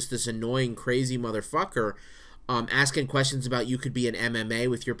thought was just this annoying, crazy motherfucker, asking questions about you could be an MMA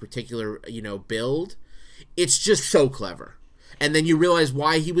with your particular, build, it's just so clever. And then you realize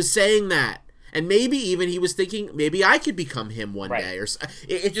why he was saying that. And maybe even he was thinking, maybe I could become him one day. Or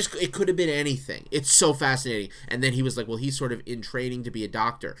it could have been anything. It's so fascinating. And then he was like, well, he's sort of in training to be a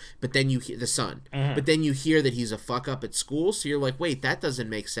doctor. But then the son. But then you hear that he's a fuck up at school. So you're like, wait, that doesn't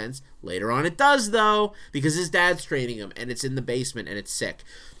make sense. Later on it does, though. Because his dad's training him. And it's in the basement. And it's sick.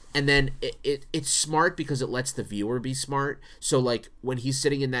 And then it's smart because it lets the viewer be smart. So, when he's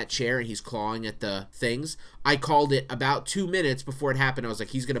sitting in that chair and he's clawing at the things, I called it about 2 minutes before it happened. I was like,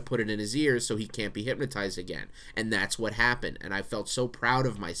 he's going to put it in his ears so he can't be hypnotized again. And that's what happened. And I felt so proud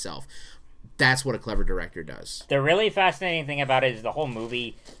of myself. That's what a clever director does. The really fascinating thing about it is the whole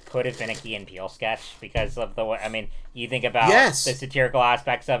movie could have been a Key and Peele sketch because of the way, you think about the satirical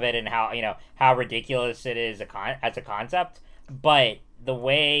aspects of it and how ridiculous it is as a concept. But the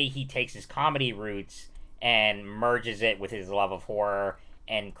way he takes his comedy roots and merges it with his love of horror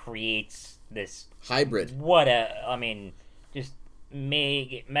and creates this hybrid. Just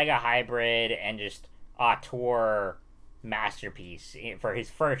mega hybrid and just auteur masterpiece for his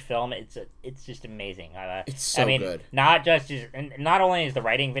first film. It's just amazing. It's so good. Not only is the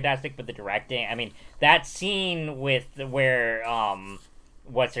writing fantastic, but the directing. That scene with where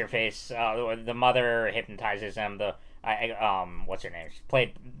what's her face, the mother hypnotizes him. What's her name? She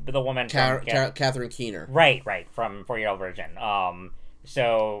played the woman Catherine Keener. Right, from 4-Year-Old Virgin.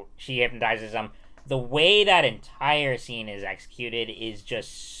 So she hypnotizes him. The way that entire scene is executed is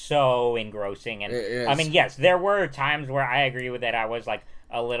just so engrossing. And yes, there were times where I agree with it. I was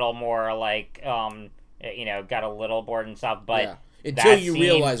a little more got a little bored and stuff, but until you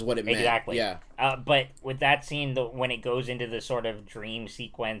realize what it meant. Exactly. Yeah. But with that scene, when it goes into the sort of dream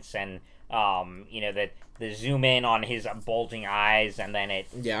sequence and the zoom in on his bulging eyes, and then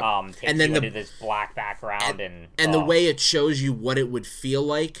it takes and then you into this black background, and the way it shows you what it would feel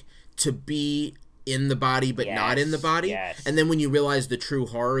like to be in the body but not in the body, and then when you realize the true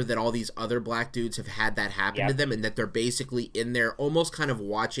horror that all these other black dudes have had that happen to them, and that they're basically in there almost kind of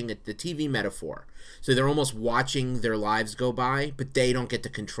watching the TV metaphor, so they're almost watching their lives go by, but they don't get to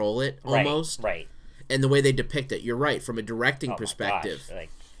control it almost, right. And the way they depict it, you're right, from a directing perspective.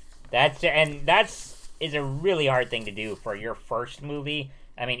 That's is a really hard thing to do for your first movie.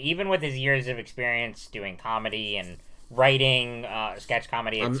 I mean, even with his years of experience doing comedy and writing, sketch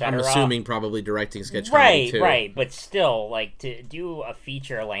comedy, etc. I'm assuming probably directing sketch comedy too. Right, but still, like, to do a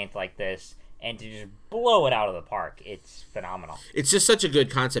feature length like this and to just blow it out of the park, it's phenomenal. It's just such a good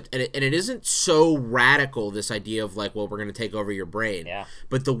concept, and it isn't so radical, this idea of, like, well, we're going to take over your brain. Yeah.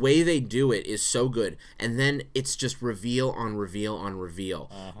 But the way they do it is so good, and then it's just reveal on reveal on reveal.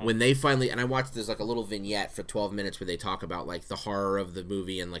 When they finally, and I watched, there's, like, a little vignette for 12 minutes where they talk about, like, the horror of the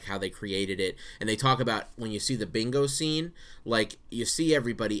movie and, like, how they created it, and they talk about when you see the bingo scene, like, you see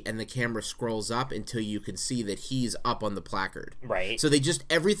everybody, and the camera scrolls up until you can see that he's up on the placard. Right. So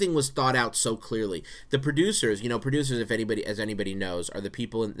everything was thought out so clearly. The producers, if anybody knows, are the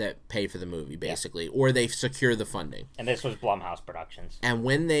people that pay for the movie, basically, or they secure the funding. And this was Blumhouse Productions. And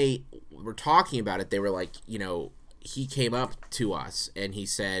when they were talking about it, they were like, he came up to us and he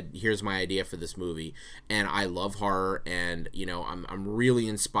said, here's my idea for this movie, and I love horror, and I'm really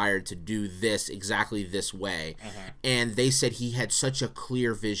inspired to do this exactly this way. And they said he had such a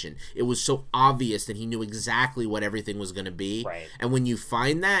clear vision. It was so obvious that he knew exactly what everything was going to be. Right. And when you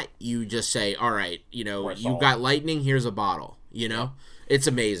find that, you just say, all right, you've got lightning, here's a bottle. It's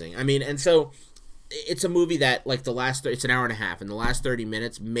amazing. I mean, and so it's a movie that, like, it's an hour and a half, and the last 30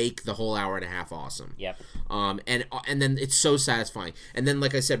 minutes make the whole hour and a half awesome. Yep. And then it's so satisfying. And then,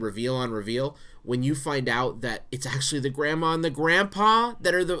 like I said, reveal on reveal, when you find out that it's actually the grandma and the grandpa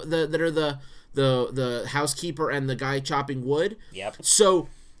that are the housekeeper and the guy chopping wood. Yep. So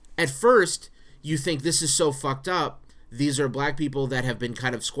at first you think this is so fucked up. These are black people that have been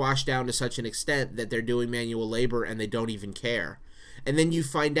kind of squashed down to such an extent that they're doing manual labor and they don't even care. And then you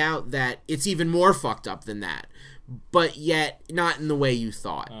find out that it's even more fucked up than that, but yet not in the way you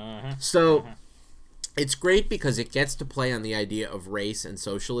thought. So it's great because it gets to play on the idea of race and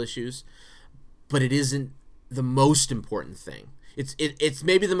social issues, but it isn't the most important thing. It's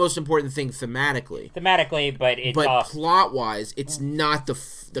maybe the most important thing thematically, but plot-wise, it's not the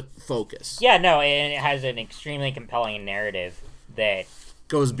focus. Yeah, no, and it has an extremely compelling narrative that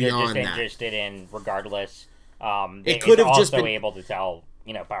goes beyond you're that. just interested in regardless. It could have just been able to tell,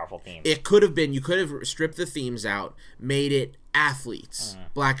 powerful themes. It could have been, you could have stripped the themes out, made it athletes,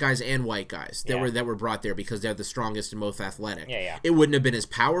 black guys and white guys that were brought there because they're the strongest and most athletic. Yeah. It wouldn't have been as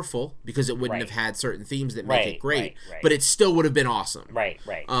powerful because it wouldn't have had certain themes that make it great, but it still would have been awesome. Right.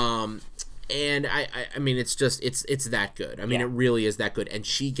 And I mean, it's just, it's that good. I mean, it really is that good. And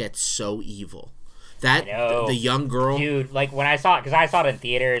she gets so evil. The young girl. Dude, like when I saw it, because I saw it in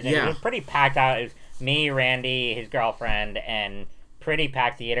theaters, and it was pretty packed out. It was me, Randy, his girlfriend, and pretty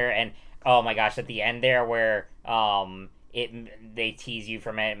packed theater. And oh my gosh, at the end there where they tease you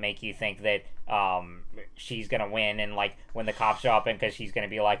from it and make you think that she's gonna win, and like when the cops show up, and because she's gonna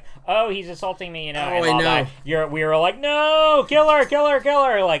be like, oh, he's assaulting me, and all that. We were like, no, kill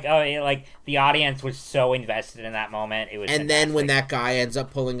her. Like, like the audience was so invested in that moment. It was fantastic. Then when that guy ends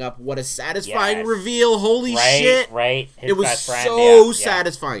up pulling up, what a satisfying reveal! Holy shit! Right. It was so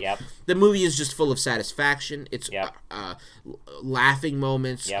satisfying. Yep. The movie is just full of satisfaction. It's laughing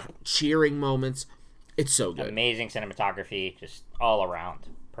moments, cheering moments. It's so good. Amazing cinematography, just all around.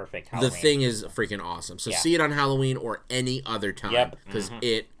 Perfect Halloween. The thing is freaking awesome. So see it on Halloween or any other time because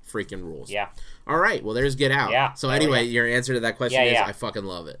it freaking rules. Yeah. All right. Well, there's Get Out. Yeah. So anyway, your answer to that question is I fucking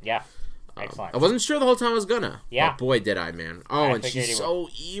love it. Yeah. Excellent. I wasn't sure the whole time I was gonna. Yeah. But boy, did I, man. Oh, and she's so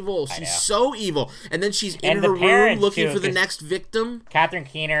evil. She's so evil. And then she's in her room looking for the next victim. Catherine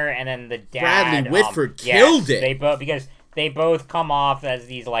Keener and then the dad. Bradley Whitford killed it. They both, because they both come off as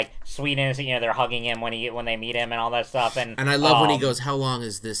these, like, sweet innocent, they're hugging him when they meet him and all that stuff. And I love when he goes, how long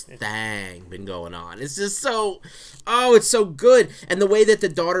has this thing been going on? It's just so, it's so good. And the way that the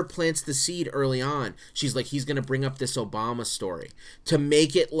daughter plants the seed early on, she's like, he's going to bring up this Obama story to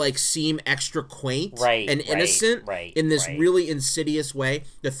make it, like, seem extra quaint and innocent in this really insidious way.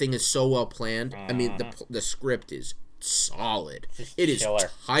 The thing is so well planned. I mean, the script is solid. It is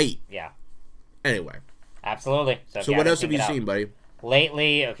tight. Yeah. Anyway. Absolutely. So what else have you seen, buddy?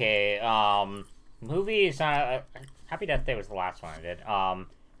 Lately, okay, movies, Happy Death Day was the last one I did.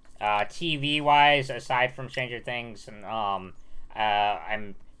 TV-wise, aside from Stranger Things, and I'm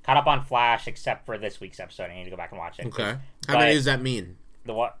caught up on Flash, except for this week's episode. I need to go back and watch it. Okay. How many does that mean?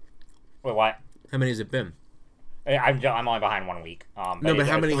 The what? Wait, what? How many has it been? I'm only behind 1 week. But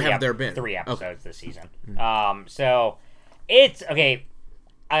how many have there been? 3 episodes this season. So, it's, okay...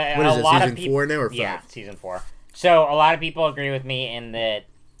 What is it, season 4 now or 5? Yeah, season 4. So a lot of people agree with me in that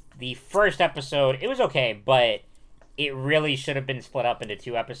the first episode, it was okay, but it really should have been split up into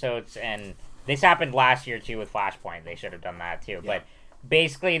 2 episodes, and this happened last year too with Flashpoint. They should have done that too. Yeah.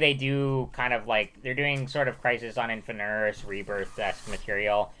 basically they do kind of like, they're doing sort of Crisis on Infinite Earths Rebirth-esque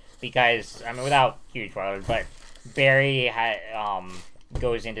material, because, I mean, without huge spoilers, but Barry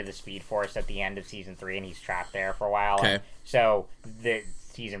goes into the Speed Force at the end of Season 3, and he's trapped there for a while. Okay. So the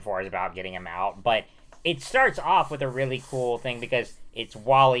Season 4 is about getting him out, but it starts off with a really cool thing, because it's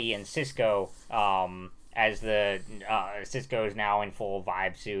Wally and Cisco, as the Cisco's now in full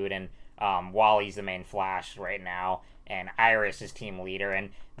vibe suit, and Wally's the main Flash right now, and Iris is team leader, and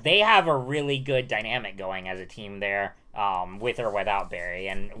they have a really good dynamic going as a team there, with or without Barry,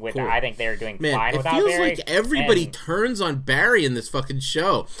 and with cool. I think they're doing fine without Barry. It feels like everybody turns on Barry in this fucking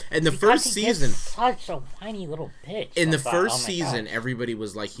show. And the first season, such a whiny little bitch. In the first season, everybody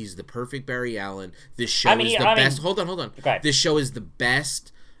was like, "He's the perfect Barry Allen. This show is the best." Hold on. This show is the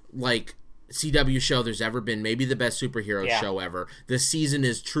best, like, CW show there's ever been, maybe the best superhero show ever. This season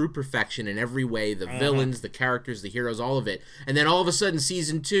is true perfection in every way, the villains, the characters, the heroes, all of it. And then all of a sudden,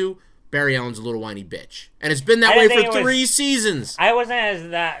 season 2, Barry Allen's a little whiny bitch. And it's been that way for 3 seasons. I wasn't as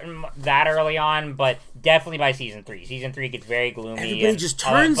that early on, but definitely by season 3. Season 3 gets very gloomy. Everybody just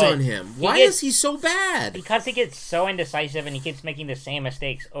turns on him. Why is he so bad? Because he gets so indecisive, and he keeps making the same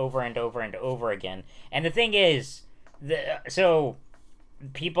mistakes over and over and over again. And the thing is,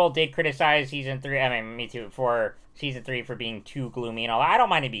 people did criticize season 3, I mean, me too, for season 3 for being too gloomy and all that. I don't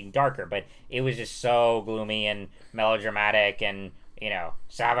mind it being darker, but it was just so gloomy and melodramatic, and, you know,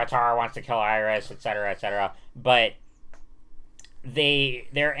 Savitar wants to kill Iris, etc., etc. But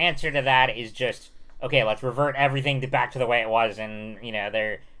their answer to that is just, okay, let's revert everything back to the way it was, and, you know,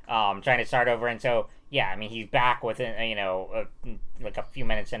 they're trying to start over. And so, yeah, I mean, he's back within, you know, like a few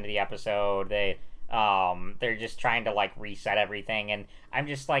minutes into the episode. They're just trying to, like, reset everything, and I'm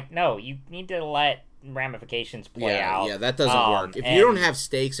just like, no, you need to let ramifications play out. Yeah, that doesn't work. If you don't have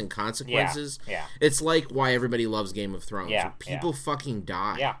stakes and consequences, it's like why everybody loves Game of Thrones. People fucking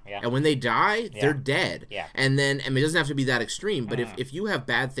die. And when they die, they're dead. And then, I mean, it doesn't have to be that extreme, but if you have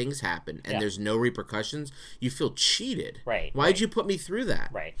bad things happen and there's no repercussions, you feel cheated. Why'd you put me through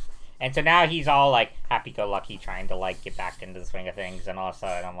that? And so now he's all, like, happy-go-lucky, trying to, like, get back into the swing of things, and all of a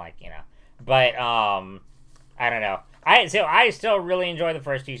sudden I'm like, you know. But, I don't know. I still really enjoy the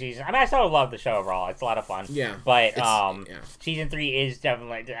first 2 seasons. I mean, I still love the show overall. It's a lot of fun. Yeah. But, season 3 is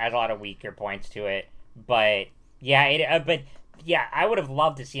definitely, has a lot of weaker points to it. But, yeah, I would have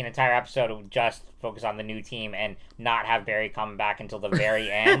loved to see an entire episode of just focus on the new team and not have Barry come back until the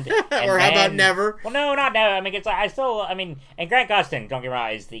very end. Or how about never? Well, no, not never. I mean, and Grant Gustin, don't get me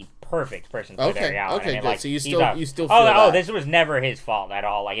wrong, is the perfect person to Barry Allen. Okay, good. Like, so you still feel that. This was never his fault at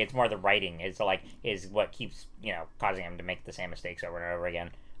all. Like, it's more the writing is what keeps, you know, causing him to make the same mistakes over and over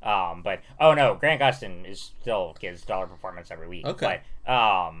again. Grant Gustin still gives stellar performance every week. Okay.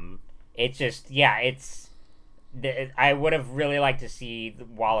 But it's just, I would have really liked to see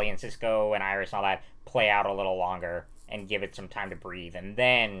Wally and Cisco and Iris and all that play out a little longer and give it some time to breathe, and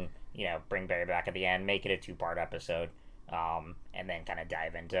then, you know, bring Barry back at the end, make it a 2-part episode, and then kind of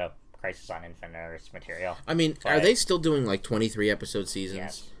dive into Crisis on Infinite Earths material. I mean, are they still doing, like, 23-episode seasons?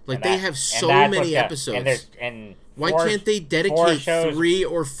 Yes. Like, they have so many episodes. Why can't they dedicate 3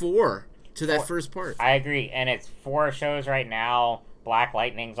 or 4 to that first part? I agree, and it's 4 shows right now. Black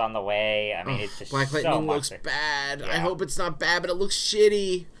Lightning's on the way. I mean, it's just Black Lightning looks bad. Yeah. I hope it's not bad, but it looks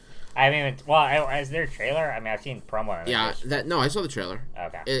shitty. I mean, is there a trailer? I mean, I've seen promo. I saw the trailer.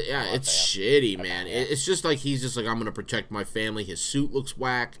 Okay. It's shitty, man. Okay, it's just like he's just like, I'm gonna protect my family. His suit looks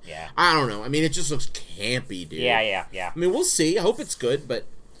whack. Yeah. I don't know. I mean, it just looks campy, dude. Yeah. I mean, we'll see. I hope it's good, but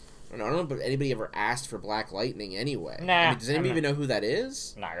I don't know if anybody ever asked for Black Lightning anyway. Nah. I mean, does anybody even know who that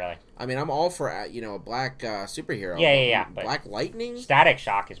is? Not really. I mean, I'm all for, a black superhero. Yeah. Black Lightning? Static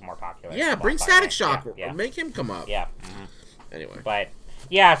Shock is more popular. Yeah, bring Static Shock. Yeah. Make him come up. Yeah. Anyway. But,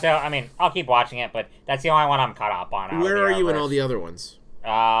 yeah, so, I mean, I'll keep watching it, but that's the only one I'm caught up on. Where are you in all the other ones?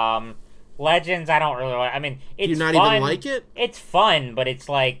 Legends, I don't really like. I mean, it's Do you not fun. even like it? It's fun, but it's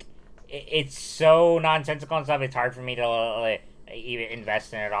like, it's so nonsensical and stuff, it's hard for me to even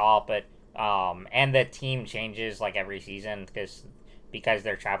invest in it all, but and the team changes like every season because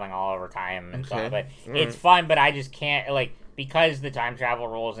they're traveling all over time and stuff. But it's fun, but I just can't, like, because the time travel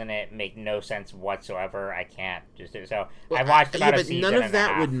rules in it make no sense whatsoever. I can't just do it. So I watched about a season. But none of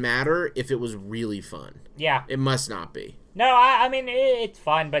that would matter if it was really fun. Yeah, it must not be. No, I mean it's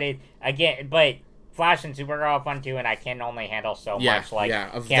fun, but but Flash and Supergirl are fun too, and I can only handle so much like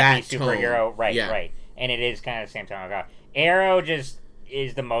of can't that be superhero, tone. Right, and it is kind of the same time. Arrow just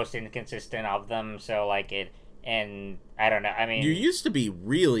is the most inconsistent of them, so like it, and I don't know. I mean, you used to be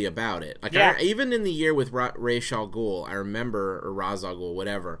really about it. Like even in the year with Ra's al Ghul, I remember, or Ra's al Ghul,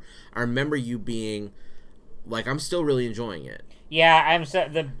 whatever. I remember you being like, I'm still really enjoying it. Yeah,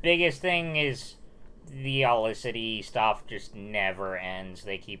 the biggest thing is the Olicity stuff just never ends.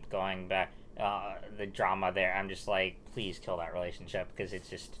 They keep going back. The drama there, I'm just like, please kill that relationship, because it's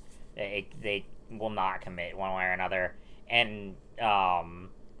just they will not commit one way or another. And well,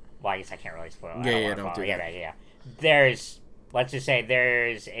 I guess I can't really spoil it. Don't do that. Yeah. Let's just say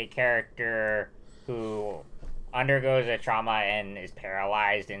there's a character who undergoes a trauma and is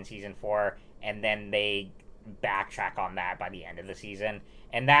paralyzed in season 4, and then they backtrack on that by the end of the season,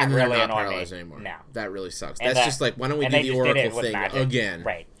 and really annoyed me. Anymore. No, that really sucks. That's just like, why don't we do the Oracle thing again?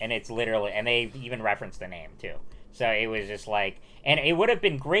 Right, and it's literally, and they even referenced the name too. So it was just like, and it would have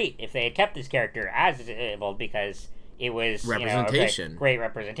been great if they had kept this character as disabled, because it was representation, great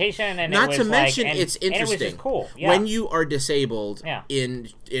representation, and not it was to mention like, it's interesting. And it was just cool. Yeah. When you are disabled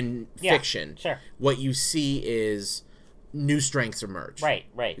in fiction, sure. What you see is new strengths emerge. Right.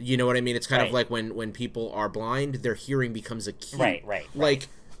 You know what I mean? It's kind of like when people are blind, their hearing becomes acute. Right. Like,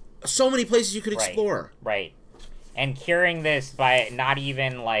 so many places you could explore. Right. And curing this by not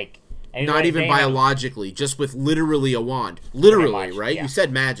even like... Not even biologically, just with literally a wand. Literally, right? Yeah. You said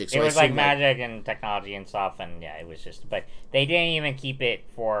magic, so it was like magic and technology and stuff, and yeah, it was just... But they didn't even keep it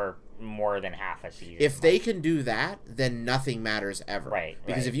for more than half a season. If they can do that, then nothing matters ever. Right.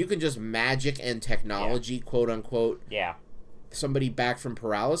 Because if you can just magic and technology, quote unquote, somebody back from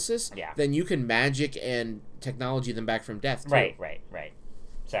paralysis, then you can magic and technology them back from death, too. Right.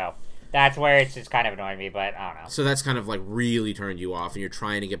 So that's where it's just kind of annoying me, but I don't know. So that's kind of like really turned you off, and you're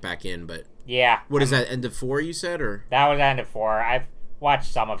trying to get back in, but... Yeah. What is that, end of 4, you said, or...? That was end of 4. I've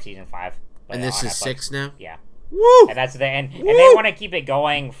watched some of season 5. And this is 6 now? Yeah. Woo! And that's the end. And they want to keep it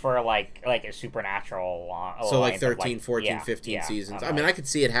going for like a supernatural so like 13, 14, 15 seasons. I mean, I could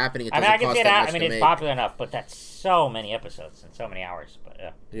see it happening. It doesn't I can cost see it that much I mean, to it's make. popular enough, but that's so many episodes and so many hours.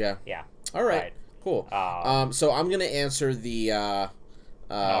 But yeah. All right. Cool. So I'm gonna answer the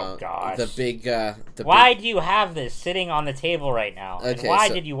oh gosh, the big. Why do you have this sitting on the table right now? Okay, and why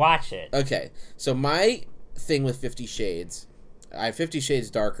did you watch it? Okay, so my thing with 50 Shades. I have 50 Shades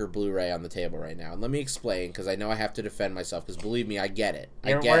Darker Blu-ray on the table right now. And let me explain, because I know I have to defend myself, because believe me, I get it.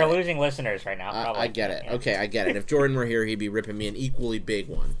 We're losing listeners right now. I get it. Yeah. Okay, I get it. If Jordan were here, he'd be ripping me an equally big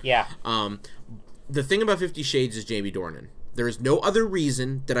one. Yeah. The thing about 50 Shades is Jamie Dornan. There is no other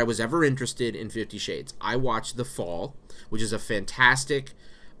reason that I was ever interested in 50 Shades. I watched The Fall, which is a fantastic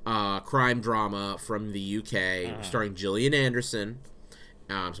crime drama from the UK, starring Gillian Anderson.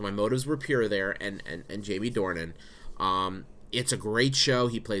 So my motives were pure there, and Jamie Dornan. It's a great show.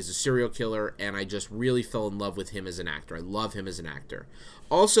 He plays a serial killer, and I just really fell in love with him as an actor. I love him as an actor.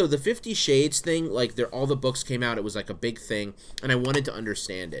 Also, the 50 Shades thing, like, all the books came out. It was like a big thing, and I wanted to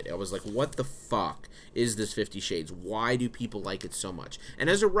understand it. I was like, what the fuck is this 50 Shades? Why do people like it so much? And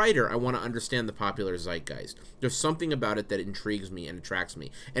as a writer, I want to understand the popular zeitgeist. There's something about it that intrigues me and attracts me.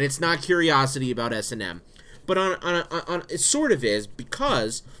 And it's not curiosity about S&M. But on it sort of is,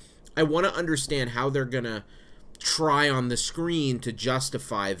 because I want to understand how they're going to try on the screen to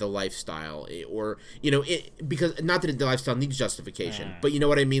justify the lifestyle, or because not that the lifestyle needs justification, but you know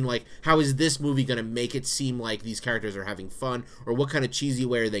what I mean, like, how is this movie going to make it seem like these characters are having fun, or what kind of cheesy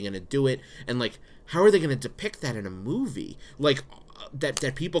way are they going to do it, and like, how are they going to depict that in a movie, like,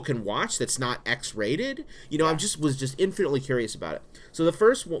 that people can watch that's not X-rated? I was just infinitely curious about it. So the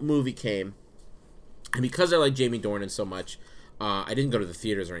first movie came, and because I like Jamie Dornan so much, I didn't go to the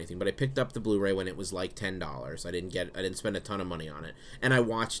theaters or anything, but I picked up the Blu-ray when it was like $10. I didn't spend a ton of money on it, and I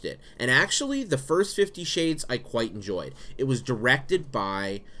watched it. And actually, the first 50 Shades I quite enjoyed. It was directed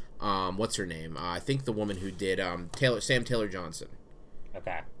by what's her name? I think the woman who did Sam Taylor Johnson.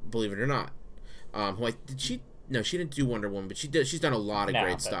 Okay. Believe it or not. No, she didn't do Wonder Woman, but she's done a lot of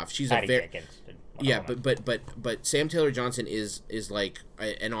great stuff. She's a very but Sam Taylor Johnson is like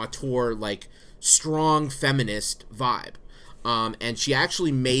an auteur, like, strong feminist vibe. And she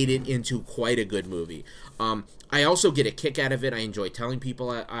actually made it into quite a good movie. I also get a kick out of it. I enjoy telling people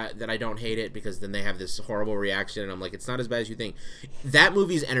that I don't hate it, because then they have this horrible reaction, and I'm like, it's not as bad as you think. That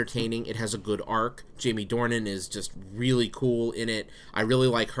movie's entertaining. It has a good arc. Jamie Dornan is just really cool in it. I really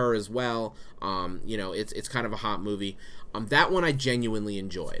like her as well. It's kind of a hot movie. That one I genuinely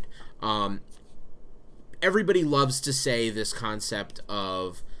enjoyed. Everybody loves to say this concept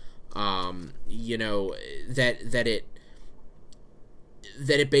of,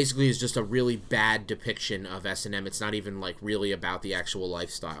 that it basically is just a really bad depiction of S&M. It's not even, like, really about the actual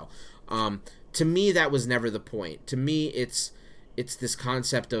lifestyle. To me, that was never the point. To me, it's this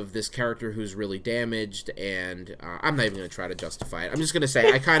concept of this character who's really damaged, and I'm not even going to try to justify it. I'm just going to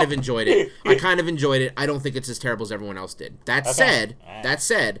say I kind of enjoyed it. I don't think it's as terrible as everyone else did. That said,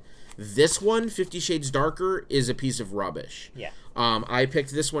 This one, 50 Shades Darker, is a piece of rubbish. Yeah. I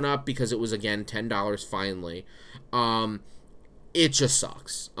picked this one up because it was, again, $10 finally. It just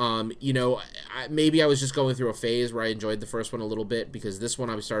sucks. Maybe I was just going through a phase where I enjoyed the first one a little bit, because this one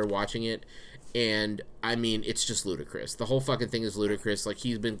I started watching it, and, I mean, it's just ludicrous. The whole fucking thing is ludicrous. Like,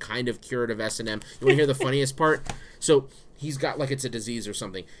 he's been kind of cured of S&M. You want to hear the funniest part? So, he's got, like, it's a disease or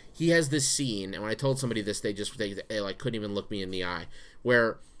something. He has this scene, and when I told somebody this, they couldn't even look me in the eye,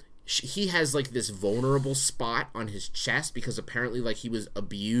 where he has, like, this vulnerable spot on his chest because apparently, like, he was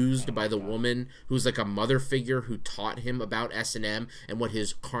abused by the woman who's, like, a mother figure who taught him about S&M and what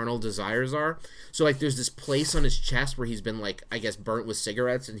his carnal desires are. So, like, there's this place on his chest where he's been, like, I guess burnt with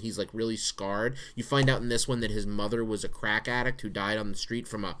cigarettes, and he's, like, really scarred. You find out in this one that his mother was a crack addict who died on the street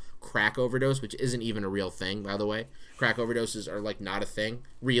from a crack overdose, which isn't even a real thing, by the way. Crack overdoses are, like, not a thing,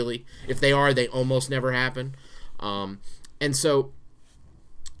 really. If they are, they almost never happen. And so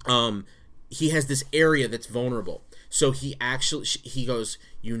he has this area that's vulnerable. So he goes,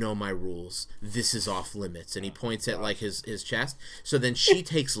 you know my rules. This is off limits. And he points at, like, his chest. So then she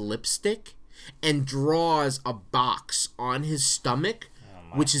takes lipstick and draws a box on his stomach,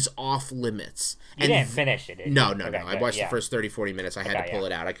 which is off limits. You didn't finish it, did you? No. I watched the first 30, 40 minutes. I had to pull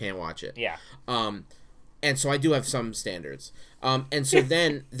it out. I can't watch it. Yeah. And so I do have some standards. And so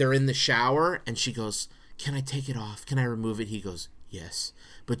then they're in the shower, and she goes, can I take it off? Can I remove it? He goes, yes,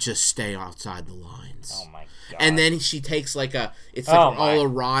 but just stay outside the lines. Oh, my God. And then she takes, like, it's like all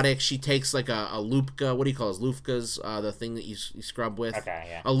erotic. She takes, like, a loofah. What do you call it? Loofahs, the thing that you scrub with. Okay,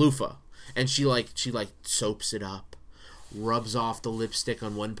 yeah. A loofah. And she soaps it up, rubs off the lipstick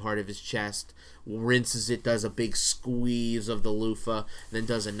on one part of his chest, rinses it, does a big squeeze of the loofah, then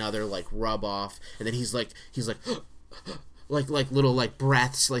does another, like, rub off, and then he's like like little, like,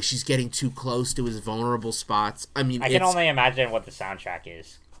 breaths, like she's getting too close to his vulnerable spots. I mean, I can only imagine what the soundtrack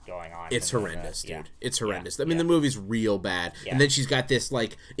is going on. It's horrendous, dude. It's horrendous. I mean, the movie's real bad. Yeah. And then she's got this,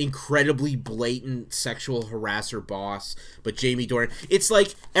 like, incredibly blatant sexual harasser boss, but Jamie Dornan. It's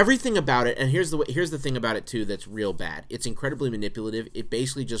like everything about it, and here's the thing about it too that's real bad. It's incredibly manipulative. It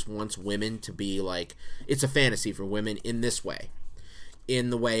basically just wants women to be like, it's a fantasy for women in this way.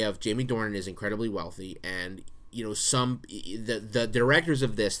 In the way of Jamie Dornan is incredibly wealthy, and the directors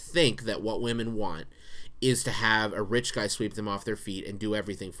of this think that what women want is to have a rich guy sweep them off their feet and do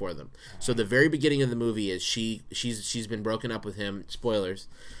everything for them. So the very beginning of the movie is she's been broken up with him, spoilers,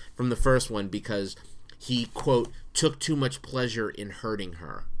 from the first one because he, quote, took too much pleasure in hurting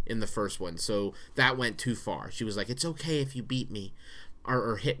her in the first one. So that went too far. She was like, it's okay if you beat me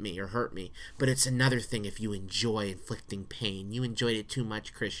or hit me or hurt me, but it's another thing if you enjoy inflicting pain. You enjoyed it too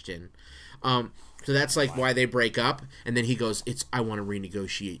much, Christian. So that's like why they break up, and then he goes, I want to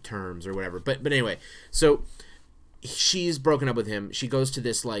renegotiate terms or whatever. But anyway, so she's broken up with him. She goes to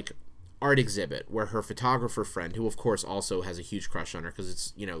this, like, art exhibit where her photographer friend, who of course also has a huge crush on her because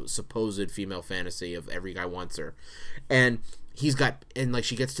it's, supposed female fantasy of every guy wants her, and she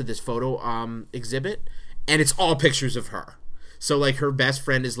gets to this photo exhibit, and it's all pictures of her. So, like, her best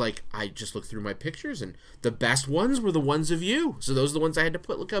friend is like, I just looked through my pictures, and the best ones were the ones of you. So those are the ones I had to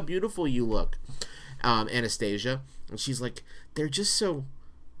put. Look how beautiful you look, Anastasia. And she's like, they're just so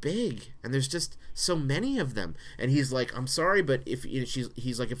big, and there's just so many of them. And he's like, I'm sorry, but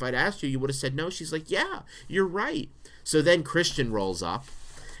he's like, if I'd asked you, you would have said no. She's like, yeah, you're right. So then Christian rolls up,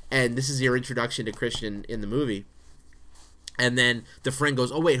 and this is your introduction to Christian in the movie. And then the friend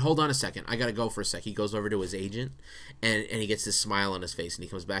goes, oh, wait, hold on a second. I got to go for a sec. He goes over to his agent, and he gets this smile on his face, and he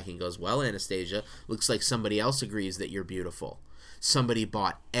comes back and he goes, well, Anastasia, looks like somebody else agrees that you're beautiful. Somebody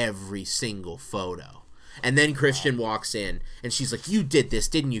bought every single photo. And then Christian walks in, and she's like, you did this,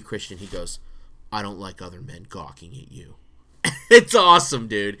 didn't you, Christian? He goes, I don't like other men gawking at you. It's awesome,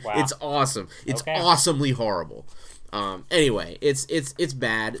 dude. Wow. It's awesome. It's awesomely horrible. Anyway, it's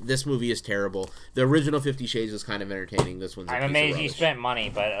bad. This movie is terrible. The original 50 Shades was kind of entertaining. This one's I'm amazed you spent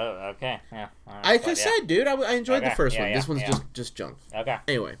money, but okay. Yeah. Like I said, dude, I enjoyed the first one. This one's just junk. Okay.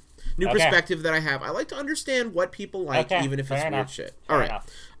 Anyway, new perspective that I have. I like to understand what people like, even if it's weird shit. All right.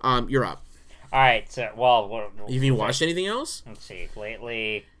 You're up. All right. So, have you watched anything else? Let's see.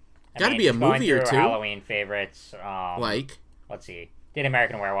 Lately, gotta be a movie or two. Halloween favorites. Let's see. Did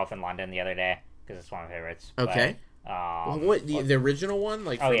American Werewolf in London the other day because it's one of my favorites. Okay. What the original one?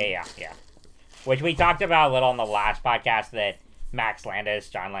 Yeah. Which we talked about a little on the last podcast, that Max Landis,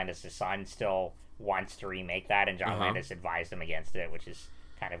 John Landis' son, still wants to remake that, and John Landis advised him against it, which is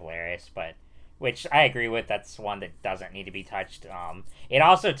kind of hilarious, but which I agree with. That's one that doesn't need to be touched. It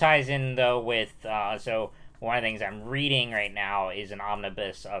also ties in though with one of the things I'm reading right now is an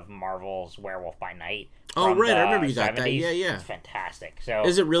omnibus of Marvel's Werewolf by Night. Oh, right. I remember you got 70s. That. Yeah. It's fantastic. So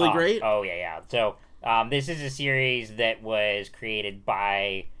is it really great? Oh, yeah. So this is a series that was created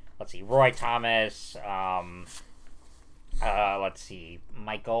by, Roy Thomas,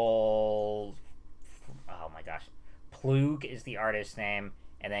 Michael, oh my gosh, Plug is the artist's name,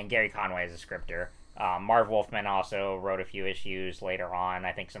 and then Gary Conway is the scripter. Marv Wolfman also wrote a few issues later on,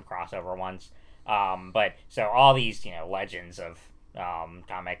 I think some crossover ones. But so all these, legends of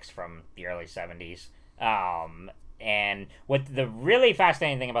comics from the early 70s. And what the really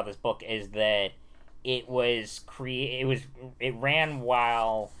fascinating thing about this book is that it ran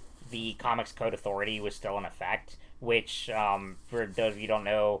while the Comics Code Authority was still in effect, which, for those of you who don't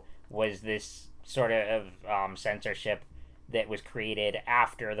know, was this sort of censorship that was created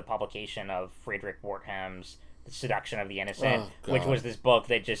after the publication of Friedrich Wertham's The Seduction of the Innocent, which was this book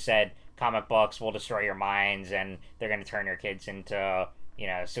that just said comic books will destroy your minds and they're going to turn your kids into,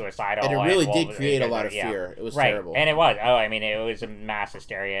 suicidal. And it really did create a lot of fear. It was terrible. And it was. It was a mass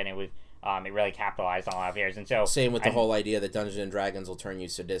hysteria, and it was. It really capitalized on a lot of fears, and so same with the whole idea that Dungeons and Dragons will turn you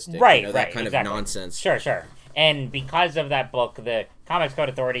sadistic, that kind of nonsense. Sure. And because of that book, the Comics Code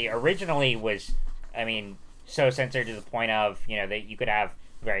Authority originally was, so censored to the point of that you could have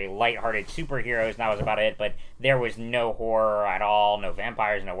very lighthearted superheroes, and that was about it. But there was no horror at all, no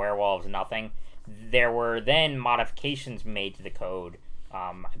vampires, no werewolves, nothing. There were then modifications made to the code.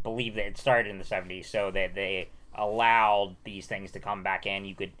 I believe that it started in the 70s, so that they allowed these things to come back in.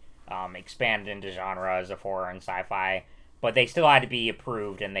 You could expand into genres of horror and sci-fi, but they still had to be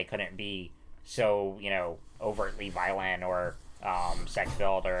approved, and they couldn't be so overtly violent or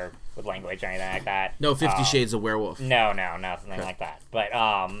sex-filled or with language or anything like that. No 50 Shades of Werewolf. No, nothing like that. But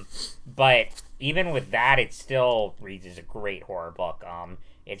even with that, it still reads as a great horror book.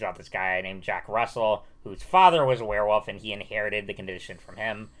 It's about this guy named Jack Russell, whose father was a werewolf, and he inherited the condition from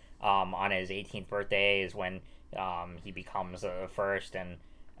him. On his 18th birthday is when he becomes the first, and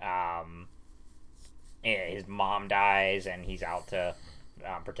his mom dies, and he's out to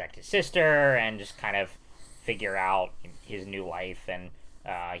protect his sister and just kind of figure out his new life. And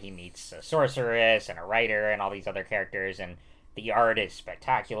he meets a sorceress and a writer and all these other characters, and the art is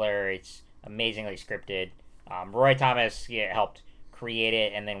spectacular. It's amazingly scripted. Roy Thomas helped create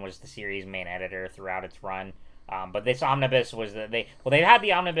it and then was the series main editor throughout its run. But this omnibus was they had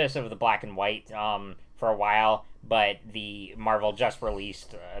the omnibus of the black and white for a while, but the Marvel just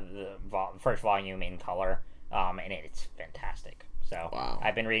released the first volume in color, and it's fantastic. So wow.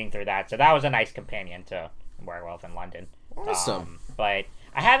 I've been reading through that. So that was a nice companion to Werewolf in London. Awesome. But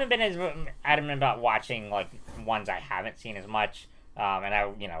I haven't been as adamant about watching ones I haven't seen as much. And I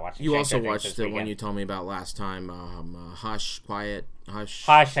watched. You also watched the one you told me about last time, Hush.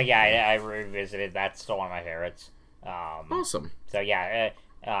 Hush. Yeah, I revisited. That's still one of my favorites. Awesome. So yeah.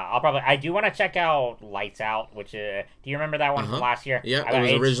 I do want to check out Lights Out, which do you remember that one from last year? Yeah, it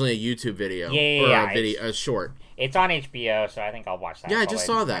was originally a YouTube video. Yeah. A short. It's on HBO, so I think I'll watch that. Yeah, I just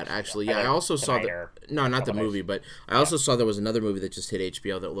saw that, actually. Yeah, I also saw not the movie, but I also saw there was another movie that just hit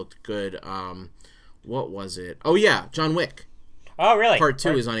HBO that looked good. What was it? Oh, yeah, John Wick. Oh, really? Part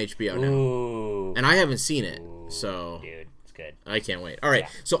 2 is on HBO now. Ooh. And I haven't seen it, so... Dude, it's good. I can't wait. All right,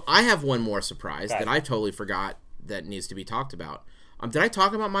 so I have one more surprise that I totally forgot that needs to be talked about. Did I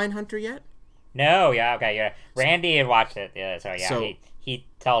talk about Mindhunter yet? No, yeah, okay, yeah. Randy had watched it, so he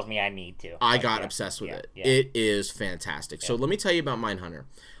tells me I need to. I got obsessed with it. Yeah. It is fantastic. Yeah. So let me tell you about Mindhunter.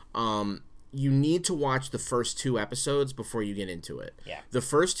 You need to watch the first 2 episodes before you get into it. Yeah. The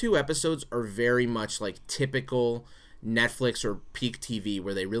first 2 episodes are very much like typical Netflix or Peak TV,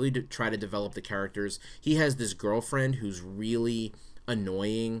 where they really try to develop the characters. He has this girlfriend who's really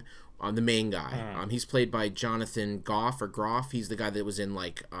annoying. The main guy. He's played by Jonathan Groff. He's the guy that was in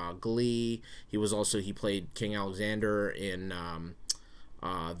Glee. He played King Alexander in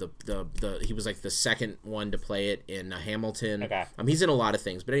he was the second one to play it in Hamilton. Okay. He's in a lot of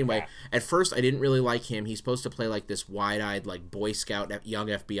things. But anyway, at first I didn't really like him. He's supposed to play this wide-eyed Boy Scout young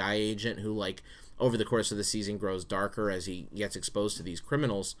FBI agent who over the course of the season grows darker as he gets exposed to these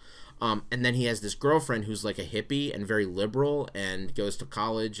criminals. And then he has this girlfriend who's a hippie and very liberal and goes to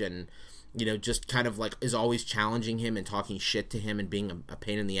college and, just kind of is always challenging him and talking shit to him and being a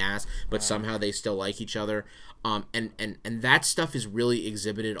pain in the ass, but somehow they still like each other. And that stuff is really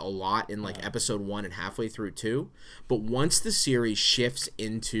exhibited a lot in episode 1 and halfway through 2. But once the series shifts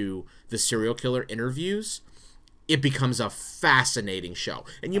into the serial killer interviews, it becomes a fascinating show.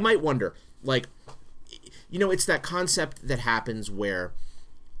 And you might wonder, it's that concept that happens where,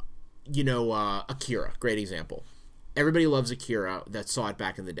 Akira, great example. Everybody loves Akira that saw it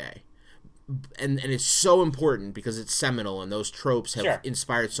back in the day. and it's so important because it's seminal, and those tropes have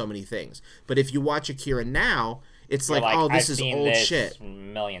inspired so many things. But if you watch Akira now, it's like, oh, this is old shit. A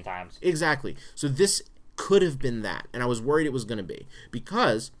million times. Exactly. So this could have been that, and I was worried it was going to be,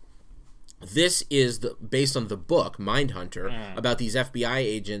 because this is based on the book Mindhunter, about these FBI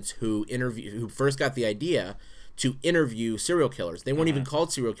agents who first got the idea to interview serial killers. They weren't even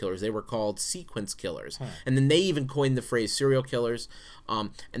called serial killers. They were called sequence killers. And then they even coined the phrase serial killers.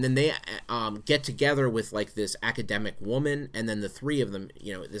 And then they get together with like this academic woman, and then the three of them,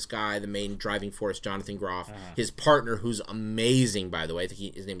 this guy, the main driving force, Jonathan Groff, his partner, who's amazing, by the way. I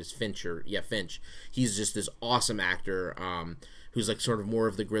think his name is Finch. He's just this awesome actor who's like sort of more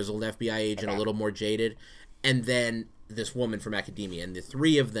of the grizzled FBI agent, a little more jaded. And then this woman from academia, and the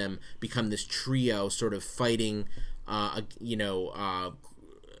three of them become this trio sort of fighting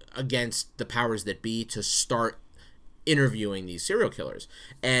against the powers that be to start interviewing these serial killers.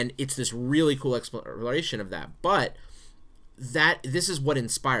 And it's this really cool exploration of that. But this is what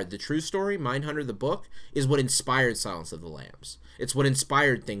inspired the true story. Mindhunter, the book, is what inspired Silence of the Lambs. It's what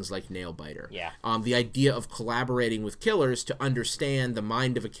inspired things like Nailbiter. Yeah. The idea of collaborating with killers to understand the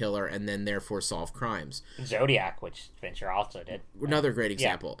mind of a killer and then therefore solve crimes. Zodiac, which Fincher also did. Another great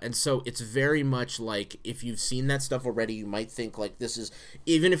example. Yeah. And so it's very much like, if you've seen that stuff already, you might think like this is,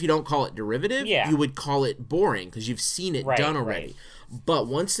 even if you don't call it derivative, you would call it boring because you've seen it done already. Right. But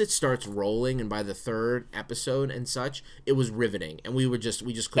once it starts rolling, and by the third episode and such, it was riveting, and we just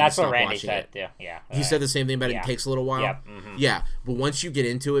couldn't stop watching it. Yeah. He said the same thing about it takes a little while. Yep. Yeah, but once you get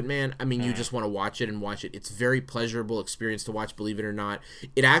into it, man, I mean, you just want to watch it and watch it. It's a very pleasurable experience to watch, believe it or not.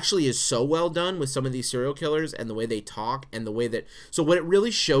 It actually is so well done with some of these serial killers and the way they talk and the way that. So what it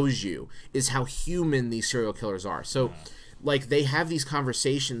really shows you is how human these serial killers are. So, like, they have these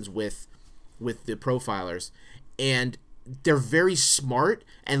conversations with the profilers, and they're very smart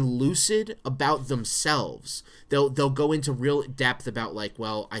and lucid about themselves. They'll go into real depth about, like,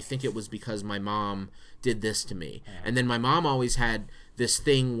 well, I think it was because my mom did this to me, and then my mom always had this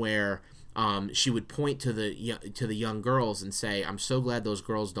thing where she would point to the young girls and say, "I'm so glad those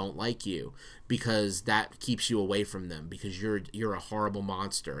girls don't like you, because that keeps you away from them, because you're a horrible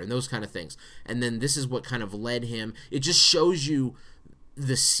monster," and those kind of things. And then this is what kind of led him. It just shows you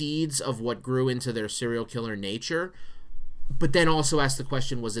the seeds of what grew into their serial killer nature. But then also ask the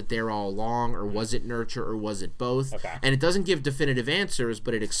question, was it there all along, or was it nurture, or was it both? Okay. And it doesn't give definitive answers,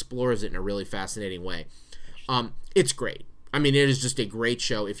 but it explores it in a really fascinating way. It's great. I mean, it is just a great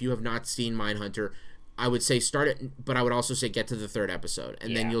show. If you have not seen Mindhunter, I would say start it, but I would also say get to the third episode,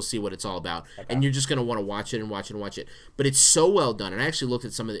 and then you'll see what it's all about. Okay. And you're just going to want to watch it and watch it and watch it. But it's so well done. And I actually looked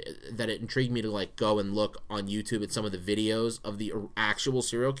at some of that. It intrigued me to like go and look on YouTube at some of the videos of the actual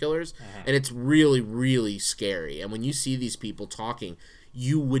serial killers. And it's really, really scary. And when you see these people talking,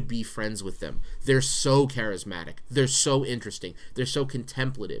 you would be friends with them. They're so charismatic. They're so interesting. They're so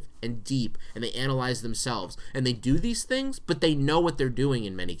contemplative and deep, and they analyze themselves. And they do these things, but they know what they're doing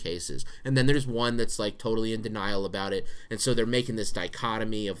in many cases. And then there's one that's like totally in denial about it. And so they're making this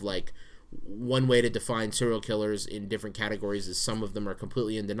dichotomy of like, one way to define serial killers in different categories is some of them are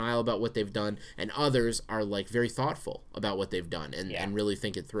completely in denial about what they've done, and others are like very thoughtful about what they've done and really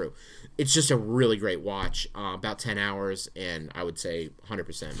think it through. It's just a really great watch, about 10 hours, and I would say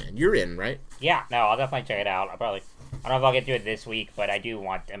 100%, man. You're in, right? Yeah, no, I'll definitely check it out. I don't know if I'll get to it this week, but I do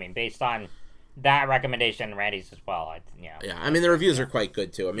want, based on that recommendation, Randy's as well. Yeah, I mean, the reviews are quite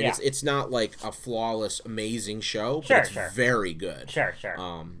good, too. I mean, it's not like a flawless, amazing show, but it's very good. Sure.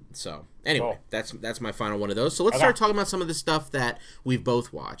 So, anyway, cool. That's my final one of those. So let's start talking about some of the stuff that we've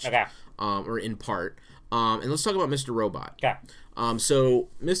both watched. Okay. Or in part. And let's talk about Mr. Robot. Okay. So,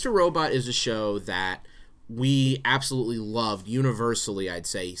 Mr. Robot is a show that we absolutely loved, universally, I'd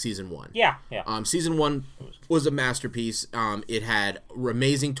say, season 1. Yeah. Season 1 was a masterpiece. It had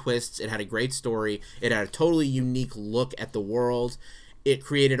amazing twists. It had a great story. It had a totally unique look at the world. It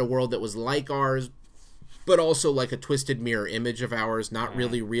created a world that was like ours, but also like a twisted mirror image of ours. Not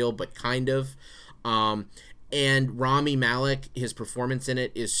really real, but kind of. And Rami Malek, his performance in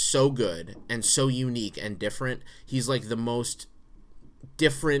it is so good and so unique and different. He's like the most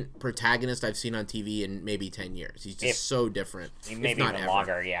different protagonist I've seen on TV in maybe 10 years. He's just so different. Maybe even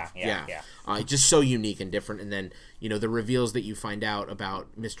longer, yeah. Just so unique and different. And then, the reveals that you find out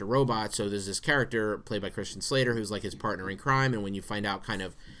about Mr. Robot. So there's this character played by Christian Slater who's like his partner in crime. And when you find out kind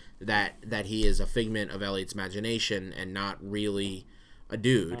of that he is a figment of Elliot's imagination and not really a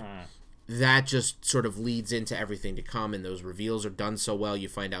dude, that just sort of leads into everything to come, and those reveals are done so well. You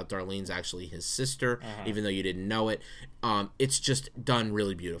find out Darlene's actually his sister, even though you didn't know it. It's just done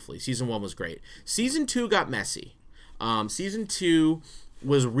really beautifully. Season 1 was great. Season 2 got messy. Season 2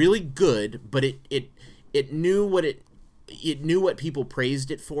 was really good, but it knew what people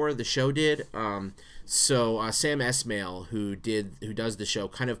praised it for. The show did. So Sam Esmail, who does the show,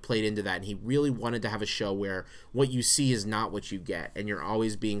 kind of played into that, and he really wanted to have a show where what you see is not what you get, and you're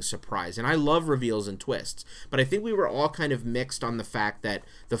always being surprised. And I love reveals and twists, but I think we were all kind of mixed on the fact that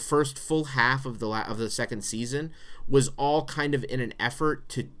the first full half of the second season was all kind of in an effort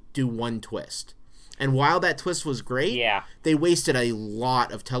to do one twist. And while that twist was great, they wasted a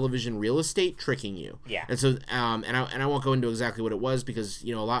lot of television real estate tricking you. Yeah. And so, and I won't go into exactly what it was because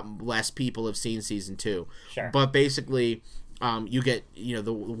a lot less people have seen season 2. Sure. But basically, you get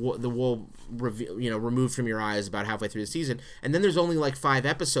the wool removed from your eyes about halfway through the season, and then there's only like 5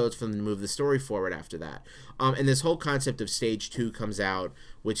 episodes for them to move the story forward after that. And this whole concept of stage 2 comes out,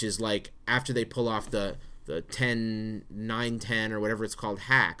 which is like after they pull off the 910 or whatever it's called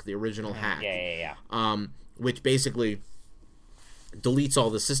hack, the original hack. Which basically deletes all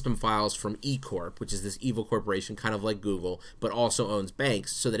the system files from E-Corp, which is this evil corporation kind of like Google, but also owns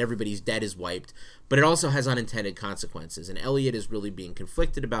banks, so that everybody's debt is wiped. But it also has unintended consequences, and Elliot is really being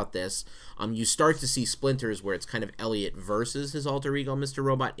conflicted about this. You start to see splinters where it's kind of Elliot versus his alter ego, Mr.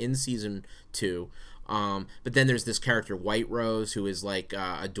 Robot, in season 2. But then there's this character, White Rose, who is like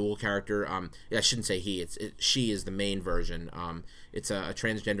a dual character. I shouldn't say he. She is the main version. It's a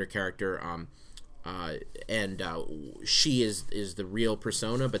transgender character, and she is the real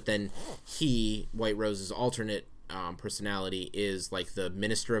persona. But then White Rose's alternate personality, is like the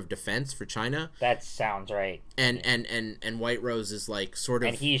Minister of Defense for China. That sounds right. And White Rose is like sort of...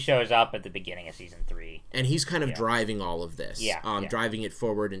 And he shows up at the beginning of season 3. And he's kind of driving all of this. Driving it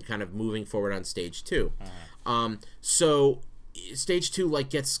forward and kind of moving forward on stage 2. So stage 2 like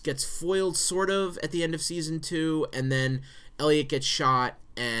gets foiled sort of at the end of season 2, and then Elliot gets shot,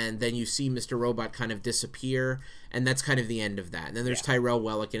 and then you see Mr. Robot kind of disappear, and that's kind of the end of that. And then there's Tyrell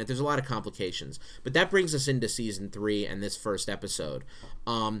Wellick in it. There's a lot of complications. But that brings us into season 3 and this first episode.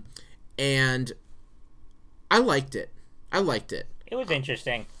 And I liked it. It was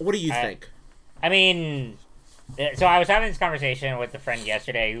interesting. What do you think? I mean, so I was having this conversation with a friend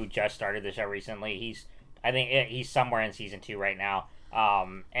yesterday who just started the show recently. I think he's somewhere in season 2 right now.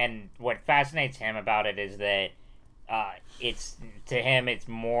 And what fascinates him about it is that it's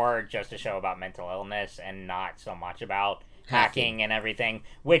more just a show about mental illness and not so much about hacking and everything.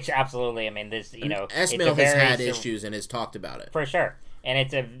 Which absolutely, I mean, this Esmail has had issues and has talked about it for sure. And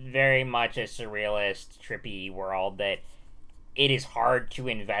it's a very much a surrealist, trippy world that it is hard to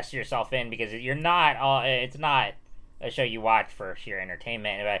invest yourself in because it's not a show you watch for sheer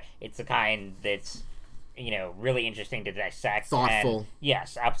entertainment, but it's the kind that's really interesting to dissect, thoughtful, and,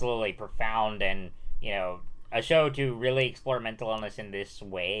 yes, absolutely profound, and a show to really explore mental illness in this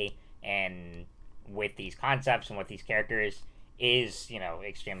way and with these concepts and with these characters is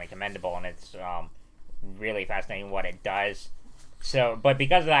extremely commendable, and it's really fascinating what it does. So, but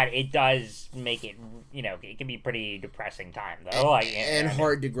because of that, it does make it, it can be pretty depressing time, though. And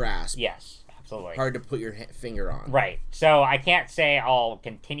hard to grasp. Yes, absolutely. Hard to put your finger on. Right. So, I can't say I'll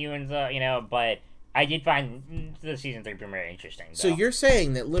continue in the, but I did find the season 3 premiere interesting, though. So, you're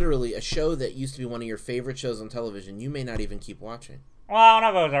saying that literally a show that used to be one of your favorite shows on television, you may not even keep watching. Well, I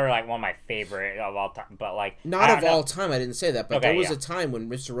don't know if it was ever, one of my favorite of all time, but, Not of all time, I didn't say that, but there was a time when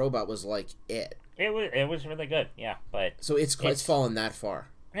Mr. Robot was, it. It was really good, yeah, but... So it's fallen that far.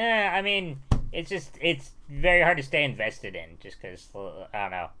 Yeah, I mean, it's it's very hard to stay invested in, just because, I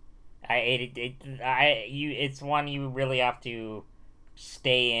don't know. It's one you really have to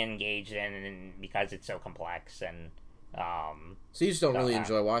stay engaged in, and because it's so complex, and... So you just don't really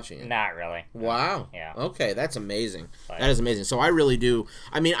enjoy watching it? Not really. Wow. Yeah. Okay, that's amazing. That is amazing. So I really do...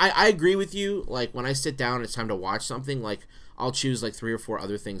 I mean, I agree with you. When I sit down, it's time to watch something, I'll choose 3 or 4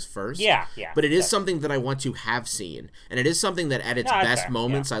 other things first. Yeah. But it is something that I want to have seen, and it is something that at its best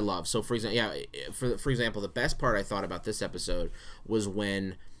moments I love. So for example, the best part I thought about this episode was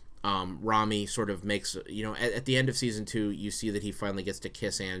when Rami sort of makes at the end of season 2, you see that he finally gets to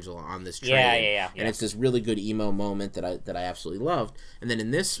kiss Angela on this train. Yeah. And it's this really good emo moment that I absolutely loved. And then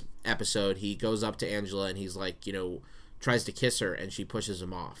in this episode, he goes up to Angela and he's tries to kiss her, and she pushes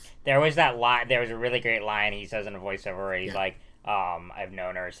him off. There was that line. There was a really great line he says in a voiceover where he's I've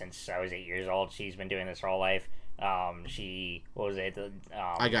known her since I was 8 years old. She's been doing this her whole life. She, what was it?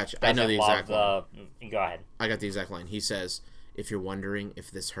 I got you. I know the exact line. Go ahead. I got the exact line. He says, "If you're wondering if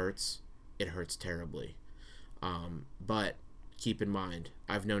this hurts, it hurts terribly. But keep in mind,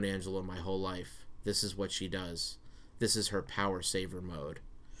 I've known Angela my whole life. This is what she does. This is her power saver mode."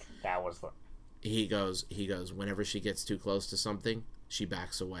 That was the... He goes, whenever she gets too close to something, she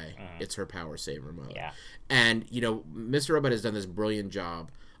backs away. It's her power saver mode. Yeah. And, Mr. Robot has done this brilliant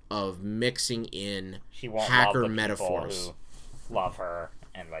job of mixing in she won't hacker love the metaphors. Who love her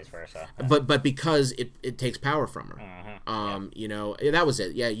and vice versa. But because it takes power from her. That was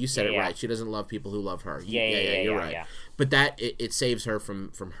it. Yeah, you said it right. She doesn't love people who love her. You're right. Yeah. But that it saves her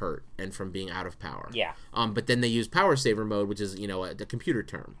from hurt and from being out of power. Yeah. But then they use power saver mode, which is a computer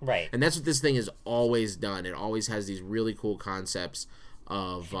term. Right. And that's what this thing has always done. It always has these really cool concepts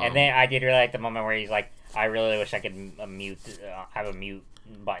of. And then I did really like the moment where he's like, I really wish I could have a mute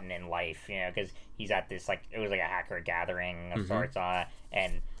button in life, because he's at this it was like a hacker gathering of sorts,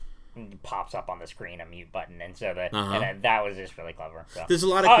 and pops up on the screen a mute button, and so that was just really clever. So. There's a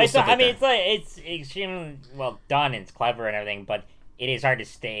lot of cool stuff. It's extremely well done and it's clever and everything, but it is hard to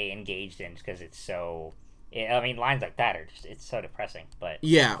stay engaged in because it's so. Lines like that are it's so depressing. But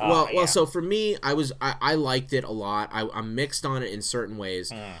well, so for me, I liked it a lot. I'm mixed on it in certain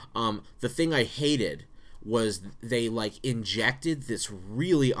ways. The thing I hated was they injected this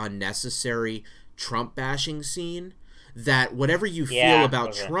really unnecessary Trump bashing scene that whatever you feel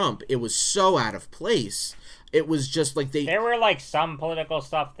about Trump, it was so out of place. It was just there were some political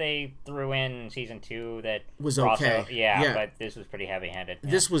stuff they threw in season 2 that was okay. Also, but this was pretty heavy-handed. Yeah.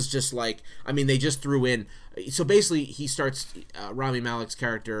 This was just they just threw in. So basically, he starts Rami Malek's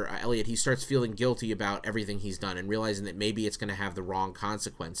character Elliot. He starts feeling guilty about everything he's done and realizing that maybe it's going to have the wrong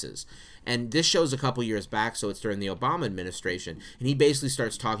consequences. And this show's a couple years back, so it's during the Obama administration, and he basically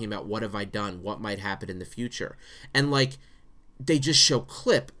starts talking about what have I done, what might happen in the future, and they just show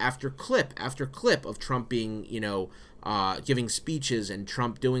clip after clip after clip of Trump being, giving speeches and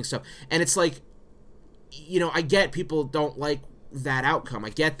Trump doing stuff. And it's I get people don't like that outcome. I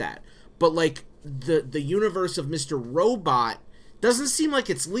get that. But, the universe of Mr. Robot doesn't seem like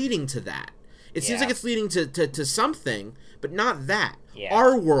it's leading to that. It seems like it's leading to something, but not that. Yeah.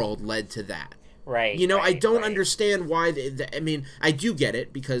 Our world led to that. Right. I don't understand why. I do get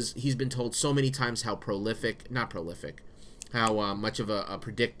it because he's been told so many times how how much of a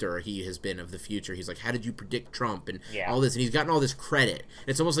predictor he has been of the future. He's like, how did you predict Trump and all this? And he's gotten all this credit.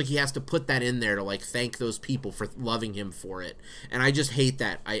 It's almost like he has to put that in there to thank those people for loving him for it. And I just hate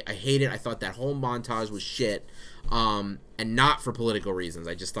that. I hate it. I thought that whole montage was shit. And not for political reasons.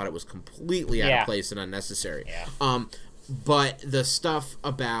 I just thought it was completely out of place and unnecessary. Yeah. But the stuff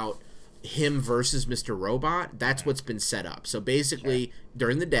about him versus Mr. Robot, that's what's been set up. So basically,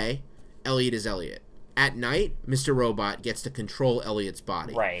 during the day, Elliot is Elliot. At night, Mr. Robot gets to control Elliot's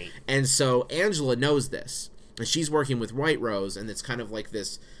body. Right. And so Angela knows this. And she's working with White Rose, and it's kind of like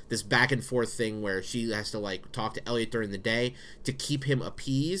this back and forth thing where she has to talk to Elliot during the day to keep him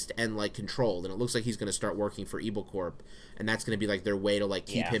appeased and controlled. And it looks like he's going to start working for Evil Corp, and that's going to be their way to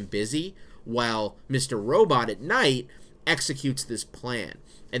keep him busy, while Mr. Robot at night executes this plan.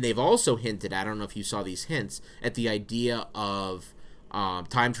 And they've also hinted, I don't know if you saw these hints, at the idea of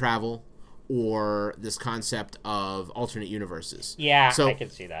time travel or this concept of alternate universes. Yeah, so I can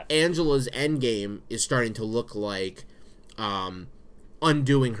see that. Angela's endgame is starting to look like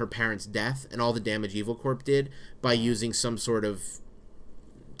undoing her parents' death and all the damage Evil Corp did by using some sort of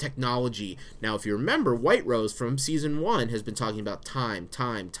technology. Now, if you remember, White Rose from season 1 has been talking about time.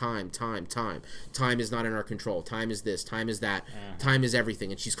 Time is not in our control. Time is this. Time is that. Time is everything.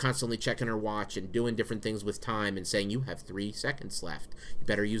 And she's constantly checking her watch and doing different things with time and saying, you have 3 seconds left. You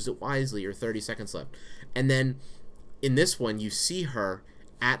better use it wisely, or 30 seconds left. And then in this one, you see her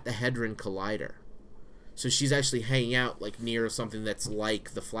at the Hadron Collider. So she's actually hanging out near something that's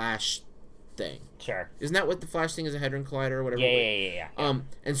like the Flash thing. Sure. Isn't that what the Flash thing is, a Hadron Collider or whatever? Yeah.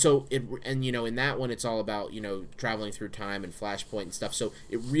 And so in that one it's all about, traveling through time and Flashpoint and stuff. So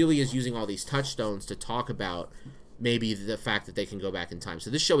it really is using all these touchstones to talk about maybe the fact that they can go back in time. So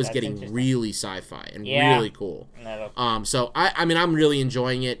this show is getting really sci-fi and really cool. So I'm really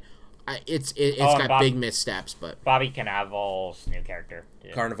enjoying it. It's got big missteps, but Bobby Cannavale's new character,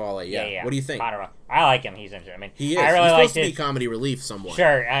 Carnivale, yeah. What do you think? I like him. He's interesting. He is. I really He's like supposed to be comedy relief somewhat.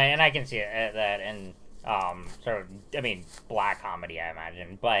 Sure, and I can see that, and black comedy, I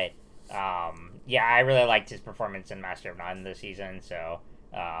imagine. But I really liked his performance in Master of None this season. So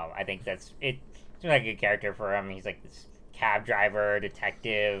I think it seems like a good character for him. He's this cab driver,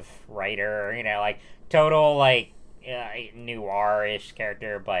 detective, writer. Total noir-ish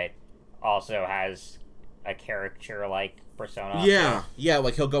character, but also has a caricature persona. Yeah,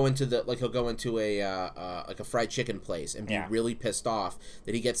 he'll go into a fried chicken place and be really pissed off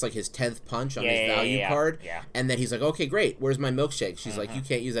that he gets his 10th punch on his value card, and then he's like, okay, great, where's my milkshake? She's like, you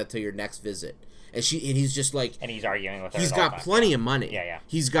can't use that till your next visit. And he's just and he's arguing with her. He's got plenty of money.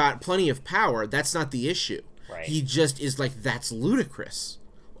 He's got plenty of power. That's not the issue. Right. He just is like, that's ludicrous.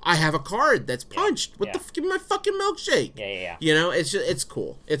 I have a card that's punched. What the f? Give me my fucking milkshake. Yeah. You know, it's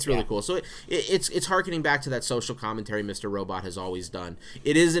cool. It's really cool. So it's harkening back to that social commentary Mr. Robot has always done.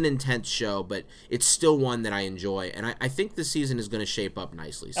 It is an intense show, but it's still one that I enjoy, and I think this season is going to shape up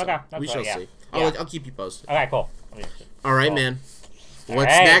nicely. So we shall see. I'll keep you posted. Okay, cool. All right, man. What's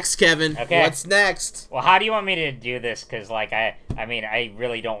next, Kevin? Okay. What's next? Well, how do you want me to do this? Because, like, I mean, I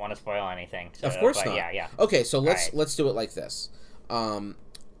really don't want to spoil anything. So, of course not. Yeah. Okay, so let's do it like this.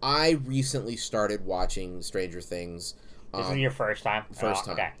 I recently started watching Stranger Things. This is your first time? First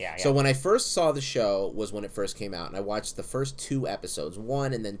time. Okay, yeah. So when I first saw the show was when it first came out, and I watched the first 2 episodes,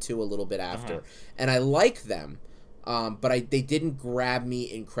 1 and then 2 a little bit after, and I like them, but they didn't grab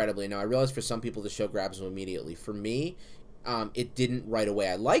me incredibly. Now, I realize for some people the show grabs them immediately. For me, it didn't right away.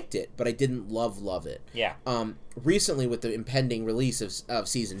 I liked it, but I didn't love it. Yeah. Recently, with the impending release of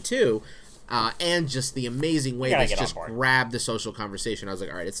Season 2... and just the amazing way this just grabbed the social conversation. I was like,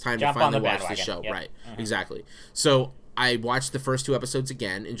 all right, it's time to finally watch the show. Yep. Right, exactly. So I watched the first 2 episodes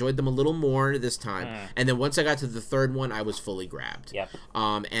again, enjoyed them a little more this time, and then once I got to the third one, I was fully grabbed. Yep.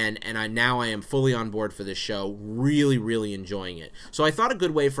 And I am fully on board for this show, really, really enjoying it. So I thought a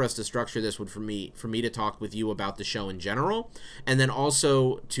good way for us to structure this would for me to talk with you about the show in general, and then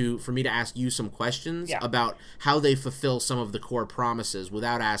also for me to ask you some questions about how they fulfill some of the core promises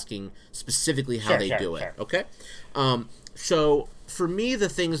without asking specifically how they do it. Okay? So for me, the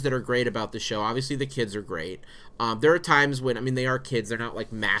things that are great about the show, obviously the kids are great. There are times when, I mean, they are kids. They're not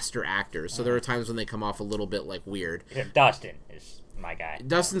like master actors. So there are times when they come off a little bit like weird. Dustin is my guy.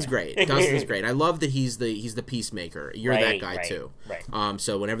 Dustin's great. Dustin's great. I love that he's the peacemaker. You're that guy too. Right.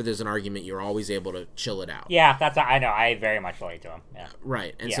 So whenever there's an argument, you're always able to chill it out. Yeah, I know. I very much relate to him. Yeah.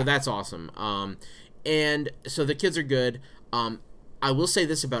 Right. And so that's awesome. And so the kids are good. I will say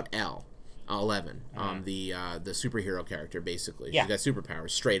this about Elle. 11, the superhero character, basically. She's got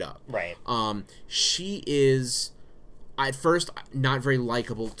superpowers, straight up. Right. She is, at first, not very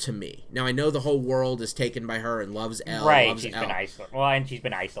likable to me. Now, I know the whole world is taken by her and loves Elle. Right, she's been isolated. Well, and she's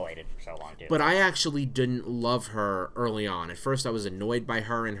been isolated for so long, too. But I actually didn't love her early on. At first, I was annoyed by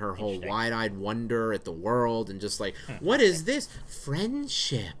her and her whole wide-eyed wonder at the world and just like, what is this?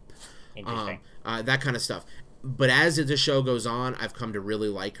 Friendship. Interesting. That kind of stuff. But as the show goes on, I've come to really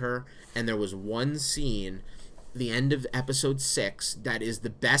like her. And there was one scene, the end of episode 6, that is the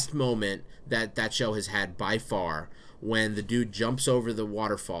best moment that show has had by far, when the dude jumps over the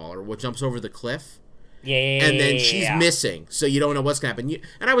waterfall, or jumps over the cliff. Yeah. And then she's missing, so you don't know what's going to happen.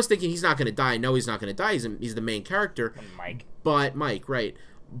 And I was thinking, he's not going to die. No, he's not going to die. He's the main character. Mike, right.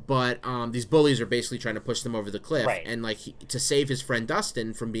 But these bullies are basically trying to push them over the cliff. Right. And like to save his friend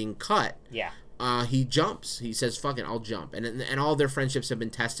Dustin from being cut. Yeah. He jumps. He says, fuck it, I'll jump. And all their friendships have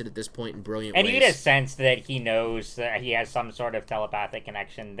been tested at this point in brilliant ways. And you get a sense that he knows that he has some sort of telepathic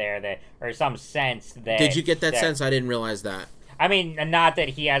connection there, or some sense that... Did you get that sense? I didn't realize that. I mean, not that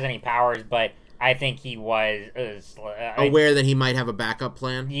he has any powers, but I think he was... aware that he might have a backup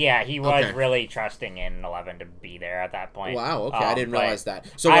plan? Yeah, he was really trusting in 11 to be there at that point. Wow, okay, I didn't realize that.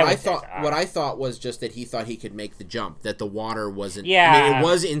 So what I thought was just that he thought he could make the jump, that the water wasn't... Yeah. I mean, it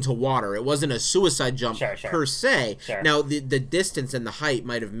was into water. It wasn't a suicide jump per se. Sure. Now, the distance and the height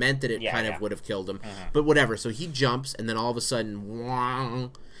might have meant that it kind of would have killed him. But whatever, so he jumps, and then all of a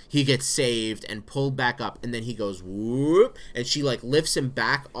sudden, he gets saved and pulled back up, and then he goes, whoop, and she, like, lifts him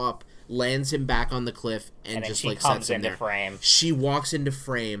back up, lands him back on the cliff, and just like sets him there. Frame. She walks into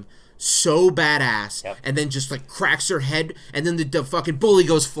frame, so badass, and then just like cracks her head, and then the fucking bully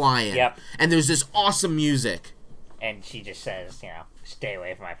goes flying. Yep. And there's this awesome music. And she just says, stay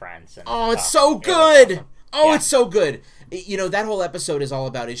away from my friends. And it's so good. It's so good. That whole episode is all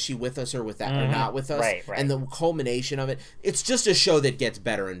about, is she with us or or not with us? Right. And the culmination of it, it's just a show that gets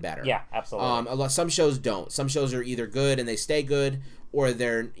better and better. Yeah, absolutely. Some shows don't. Some shows are either good and they stay good, or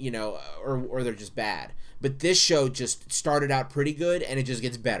they're, or they're just bad. But this show just started out pretty good, and it just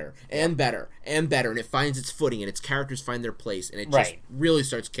gets better and better and better, and it finds its footing, and its characters find their place, and it just really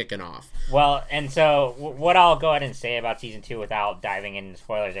starts kicking off. Well, and so what I'll go ahead and say about Season 2 without diving into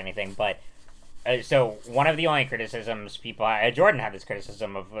spoilers or anything, but so one of the only criticisms Jordan had this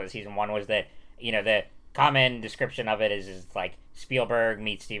criticism of Season 1 was that, the common description of it is like Spielberg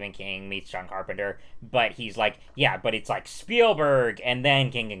meets Stephen King meets John Carpenter, but he's like, but it's like Spielberg and then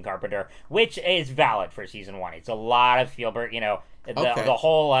King and Carpenter, which is valid for Season 1. It's a lot of Spielberg, the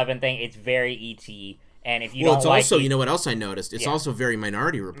whole 11 thing, it's very E.T., and if you don't it's like... also, you know what else I noticed? It's also very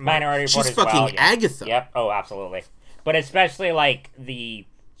Minority Report. Minority Report She's fucking Agatha. Yep, oh, absolutely. But especially, like, the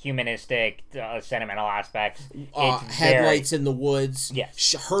humanistic, sentimental aspects. Headlights in the woods.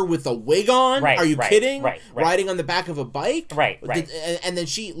 Yes. Her with a wig on. Right, Are you kidding? Right. Riding on the back of a bike. Right. And then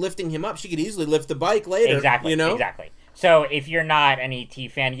she lifting him up. She could easily lift the bike later. Exactly. You know. Exactly. So if you're not an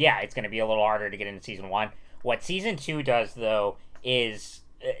ET fan, yeah, it's going to be a little harder to get into season 1. What season 2 does though is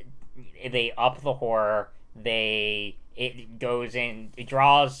they up the horror. It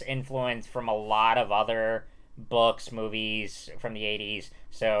draws influence from a lot of other books, movies from the 80s.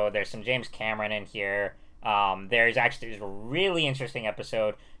 So there's some James Cameron in here. There's a really interesting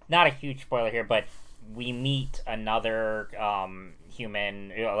episode. Not a huge spoiler here, but we meet another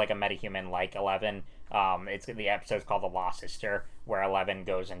human, like a metahuman, like 11. The episode's called The Lost Sister, where 11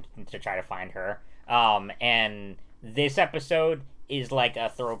 goes in to try to find her. And this episode is like a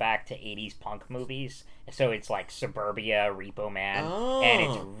throwback to 80s punk movies. So it's like Suburbia, Repo Man, and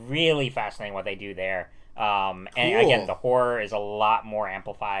it's really fascinating what they do there. And again, the horror is a lot more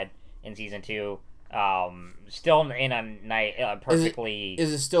amplified in season 2. Still in a night perfectly.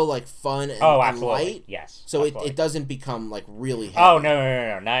 Is it still like fun and, absolutely. and light? Yes. So it doesn't become like really heavy. Oh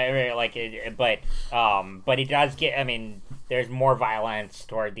no, not really, like it, but it does get. I mean, there's more violence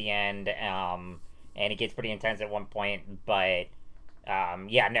toward the end, and it gets pretty intense at one point. But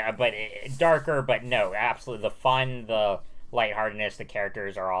darker. But no, absolutely, the fun, the lightheartedness, the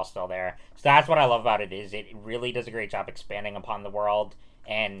characters are all still there. So that's what I love about it. Is it really does a great job expanding upon the world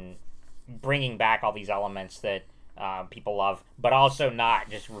and bringing back all these elements that people love, but also not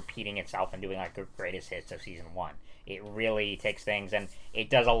just repeating itself and doing like the greatest hits of season 1. It really takes things, and it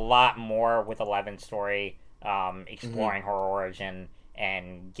does a lot more with 11's story, exploring her origin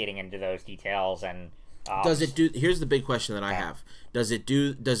and getting into those details. And does it do? Here's the big question that I have: Does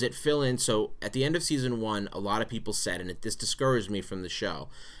it fill in? So at the end of season 1, a lot of people said, and this discouraged me from the show,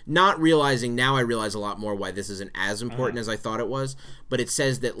 not realizing now I realize a lot more why this isn't as important as I thought it was. But it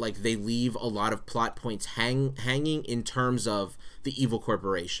says that like they leave a lot of plot points hanging in terms of the evil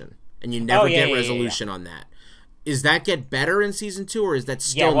corporation, and you never get resolution on that. Is that get better in season 2, or is that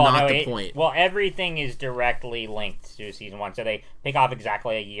still the point? Well, everything is directly linked to season 1, so they pick off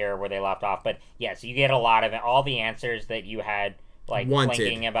exactly a year where they left off. But yes, you get a lot of it, all the answers that you had like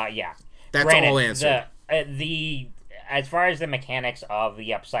thinking about. Yeah, that's all answered. The as far as the mechanics of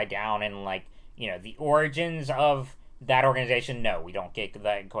the Upside Down and like the origins of that organization, no, we don't get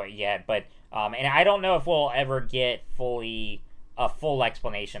that quite yet. But and I don't know if we'll ever get a full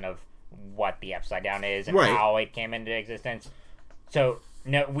explanation of what the Upside Down is and how it came into existence. So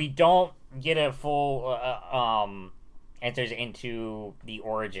no, we don't get a full answers into the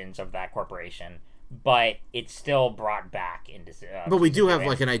origins of that corporation, but it's still brought back into. But we do have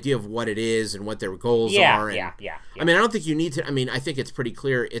like an idea of what it is and what their goals are. And, yeah. I mean, I don't think you need to. I mean, I think it's pretty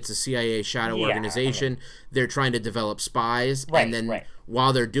clear. It's a CIA shadow organization. They're trying to develop spies, and then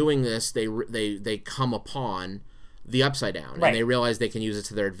while they're doing this, they come upon the Upside Down, and they realize they can use it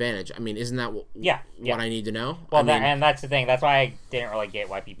to their advantage. I mean, isn't that what I need to know? Well, and that's the thing. That's why I didn't really get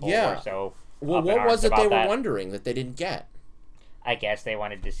why people were so. Well, what was it they were wondering that they didn't get? I guess they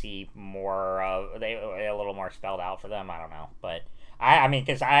wanted to see more of a little more spelled out for them. I don't know, but I mean,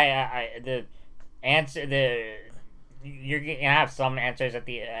 because the answer you're gonna have some answers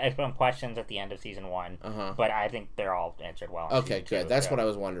some questions at the end of season 1, but I think they're all answered well. Okay, good. That's what I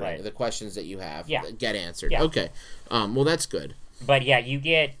was wondering. The questions that you have get answered. Yeah. Okay, well that's good. But yeah, you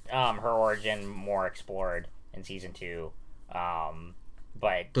get her origin more explored in season 2.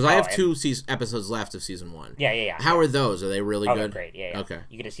 But because I have 2 episodes left of season 1. Yeah. How are those? Are they really good? They're great. Yeah. Okay.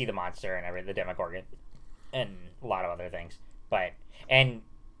 You get to see the monster and the Demogorgon, and a lot of other things. But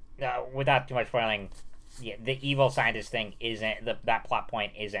without too much spoiling. Yeah, the evil scientist thing isn't that plot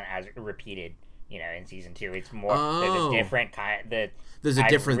point isn't as repeated, in season 2. It's more there's a different kind. There's a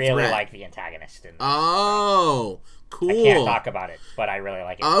different. I really threat. like the antagonist. In this, cool. I can't talk about it, but I really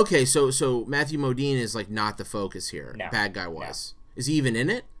like it. Okay, so Matthew Modine is like not the focus here. No, bad guy was. No. Is he even in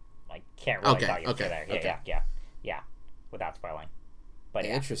it? I can't really tell you there. Yeah. Without spoiling. But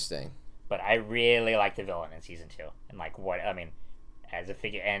interesting. But I really like the villain in season 2, and like what I mean, as a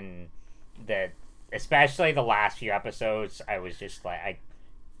figure, and especially the last few episodes, I was just like, I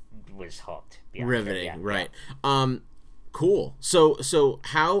was hooked. Riveting, right. Yeah. Cool. So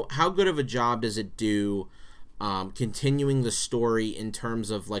how good of a job does it do continuing the story in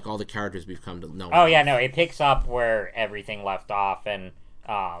terms of like all the characters we've come to know? Oh, yeah, no, it picks up where everything left off, and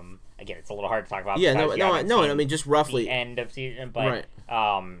again, it's a little hard to talk about. Yeah, no. I mean, just roughly the end of season, but right.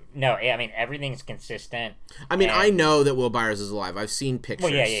 No, I mean everything's consistent. I mean, I know that Will Byers is alive. I've seen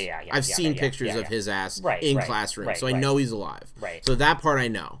pictures. Well, yeah. I've seen pictures of his ass in classrooms, so I know he's alive. Right. So that part I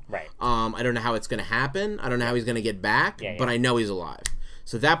know. Right. I don't know how it's going to happen. I don't know how he's going to get back, but I know he's alive.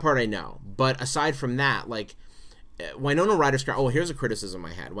 So that part I know. But aside from that, like, Winona Ryder's character... Oh, here's a criticism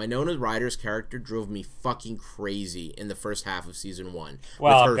I had. Winona Ryder's character drove me fucking crazy in the first half of season 1.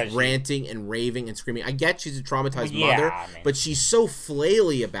 With her ranting and raving and screaming. I get she's a traumatized mother, but she's so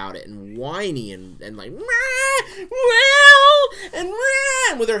flaily about it and whiny and like... and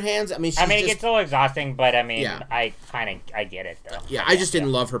with her hands... I mean, it gets a little exhausting, but I mean, I get it, though. Yeah, I just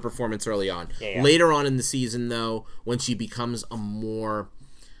didn't love her performance early on. Later on in the season, though, when she becomes a more...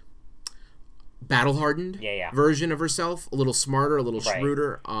 battle-hardened version of herself, a little smarter, a little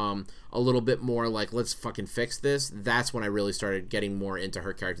shrewder, a little bit more like, let's fucking fix this. That's when I really started getting more into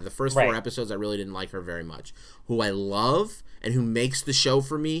her character. The first 4 episodes, I really didn't like her very much. Who I love and who makes the show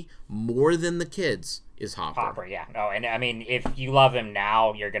for me more than the kids is Hopper. No, and I mean, if you love him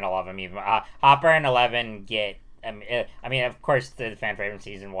now, you're gonna love him even more. Hopper and Eleven get, I mean, of course, the fan favorite in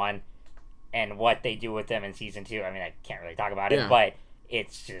season 1, and what they do with them in season 2. I mean, I can't really talk about it, but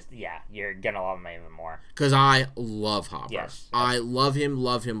it's just, you're gonna love him even more. Because I love Hopper. Yes. I love him.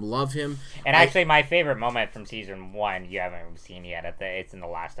 And actually, my favorite moment from season 1, you haven't seen yet, it's in the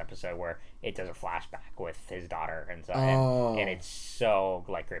last episode where it does a flashback with his daughter and so and it's so,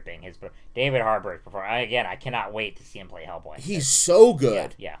 like, gripping. David Harbour's performance, again, I cannot wait to see him play Hellboy. He's so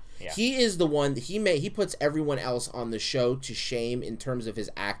good. Yeah. He is the one, he puts everyone else on the show to shame in terms of his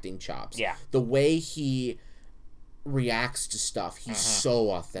acting chops. Yeah. The way he reacts to stuff, he's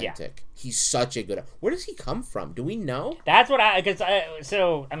so authentic. He's such a good... Where does he come from? Do we know? That's what I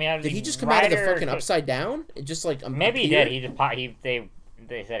mean, did he just come out of the fucking upside down? It just like maybe he did.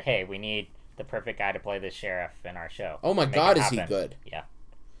 They said, hey, we need the perfect guy to play this sheriff in our show. Oh my god, is he good? Yeah.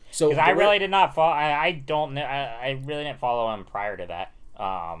 So because I really did not follow. I don't know. I really didn't follow him prior to that.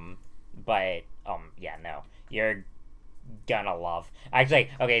 No, you're gonna love. Actually,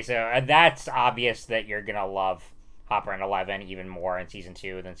 okay, so that's obvious that you're gonna love Hopper and Eleven even more in season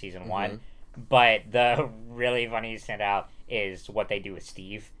 2 than season 1. But the really funny standout is what they do with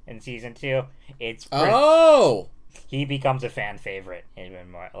Steve in season 2. He becomes a fan favorite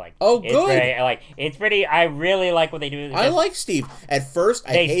even more. Like, good. It's pretty. I really like what they do. I like Steve. At first,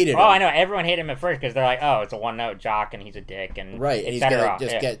 I hated him. Oh, I know. Everyone hated him at first because they're like, oh, it's a one-note jock and he's a dick and and he's gonna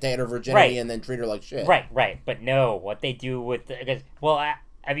just get her virginity and then treat her like shit. Right. But no, what they do with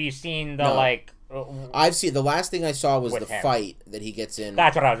have you seen the I've seen the last thing I saw was the fight that he gets in.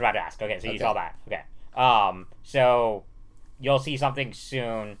 That's what I was about to ask. Okay, so you saw that. Okay. So you'll see something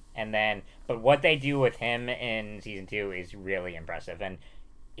soon, but what they do with him in season 2 is really impressive, and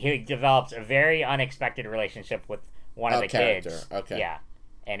he develops a very unexpected relationship with one of the kids. Okay. Yeah,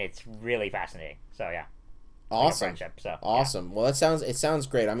 and it's really fascinating. So yeah. Awesome. Friendship, so, awesome. Yeah. Well, it sounds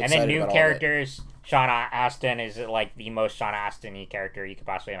great. I'm excited. And then new about characters. Sean Astin is like the most Sean Astin-y character you could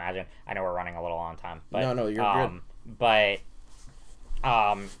possibly imagine. I know we're running a little long time, but no, you're good. But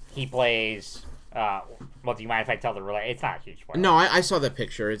he plays. Well, do you mind if I tell the relate? It's not a huge spoiler. No, I saw that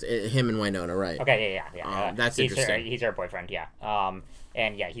picture. It's him and Winona, right? Okay, yeah. That's interesting. He's her boyfriend, yeah.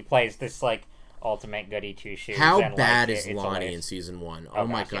 And yeah, he plays this like ultimate goody two shoes. How bad is Lonnie in season 1? Oh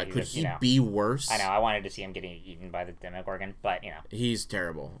my god, could he be worse? I know. I wanted to see him getting eaten by the Demogorgon, but he's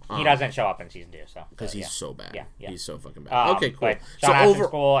terrible. He doesn't show up in season 2, so because he's so bad. Yeah, he's so fucking bad. Okay, cool. Sean Astin's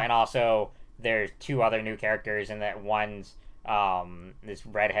cool, and also there's 2 other new characters, and that one's this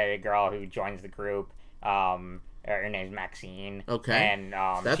redheaded girl who joins the group. Her name's Maxine. Okay, and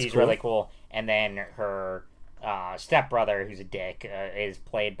she's really cool. And then her stepbrother, who's a dick, is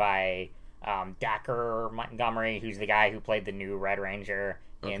played by Dacker Montgomery, who's the guy who played the new Red Ranger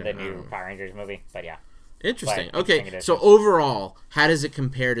in the new Power Rangers movie. But yeah. Interesting. Okay, so overall, how does it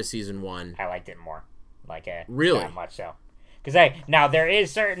compare to season 1? I liked it more. Really? That much so. Because now there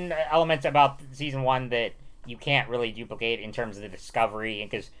is certain elements about season 1 that you can't really duplicate in terms of the discovery,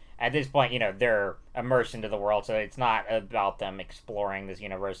 because at this point, they're immersed into the world, so it's not about them exploring this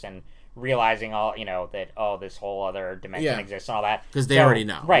universe and realizing all, that, this whole other dimension exists and all that. Because they already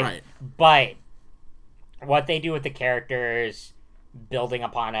know. Right. But what they do with the characters, building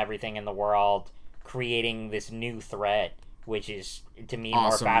upon everything in the world, creating this new threat, which is, to me,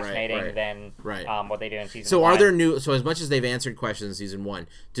 more fascinating than what they do in season 1. So are there so as much as they've answered questions in season 1,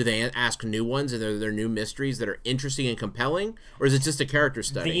 do they ask new ones? Are there new mysteries that are interesting and compelling? Or is it just a character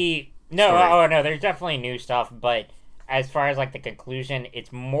study? No, there's definitely new stuff, but as far as the conclusion,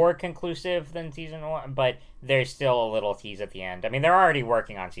 it's more conclusive than season 1, but there's still a little tease at the end. I mean, they're already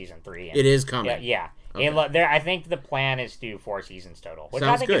working on season 3. It is coming. Yeah. Okay. I think the plan is to do 4 seasons total, which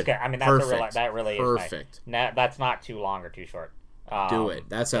Sounds I think good. is good. I mean, that really perfect. Is nice. That's not too long or too short. Do it.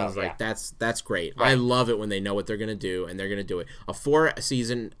 That sounds that's great. Right. I love it when they know what they're gonna do and they're gonna do it. A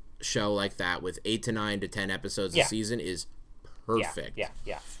 4-season show like that with 8 to 9 to 10 episodes a season is perfect.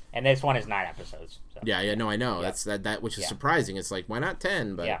 Yeah. And this one is 9 episodes. So. Yeah, no, I know. That's that, which is surprising. It's like, why not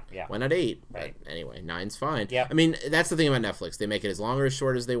 10? But why not 8? Right. But anyway, 9's fine. Yeah. I mean, that's the thing about Netflix. They make it as long or as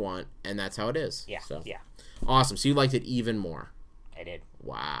short as they want, and that's how it is. Yeah. So. Yeah. Awesome. So you liked it even more. I did.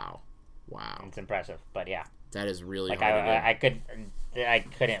 Wow. It's impressive, but yeah. That is really like hard I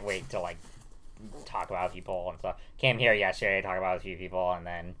couldn't wait to like talk about it with people and stuff. Came here yesterday to talk about it with a few people, and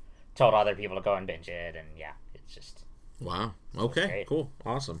then told other people to go and binge it, and it's just. Wow. Okay. Cool.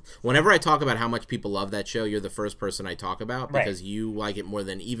 Awesome. Whenever I talk about how much people love that show, you're the first person I talk about because you like it more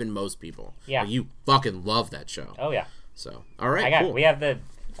than even most people. Yeah. Like, you fucking love that show. Oh yeah. So, all right. Cool. We have the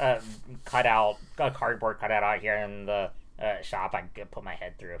cardboard cutout out here in the shop. I put my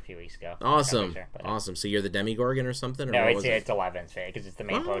head through a few weeks ago. Awesome. Awesome. So you're the Demigorgon or something? Or no, it's 11's because it's the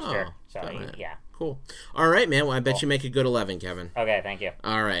main poster. So yeah. Cool. All right, man. Well, I bet you make a good 11, Kevin. Okay, thank you.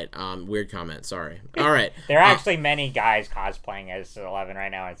 All right. Weird comment. Sorry. All right. There are actually many guys cosplaying as 11 right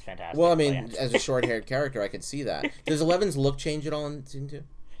now, and it's fantastic. Well, I mean, as a short-haired character, I can see that. Does 11's look change at all in season 2?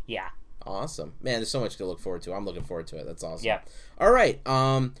 Yeah. Awesome. Man, there's so much to look forward to. I'm looking forward to it. That's awesome. Yeah. All right.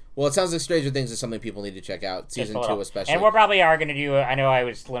 Well, it sounds like Stranger Things is something people need to check out. Season 2 especially. And we probably are going to do, I know I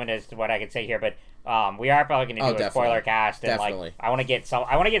was limited as to what I could say here, but we are probably going to do a spoiler cast. And definitely. I want to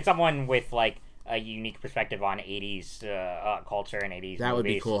get someone with like a unique perspective on 80s culture and 80s movies. That would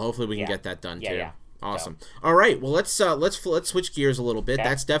be cool. Hopefully we can get that done too. Yeah. Awesome. So. All right. Well, let's switch gears a little bit. Okay.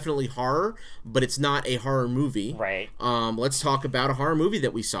 That's definitely horror, but it's not a horror movie. Right. Let's talk about a horror movie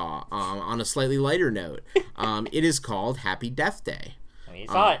that we saw on a slightly lighter note. It is called Happy Death Day. You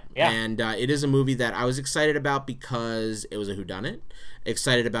saw it, yeah. And it is a movie that I was excited about because it was a whodunit.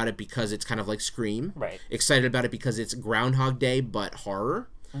 Excited about it because it's kind of like Scream. Right. Excited about it because it's Groundhog-Day, but horror.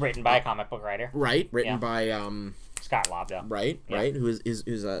 Written by a comic book writer. Right. Written by Scott Lobdell. Right. Who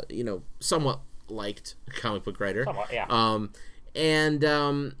is a somewhat liked comic book writer. Somewhat, yeah.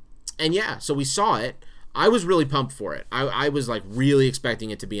 And yeah, so we saw it. I was really pumped for it. I was like really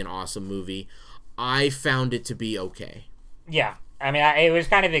expecting it to be an awesome movie. I found it to be okay. Yeah. I mean, it was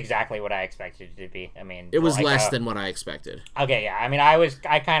kind of exactly what I expected it to be. I mean, it was like less than what I expected. Okay, yeah. I mean,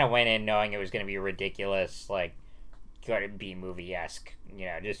 I kind of went in knowing it was going to be ridiculous, like sort of B-movie-esque,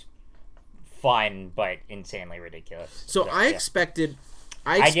 just fun but insanely ridiculous. So I expected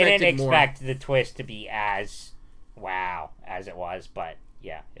I didn't expect the twist to be as wow as it was, but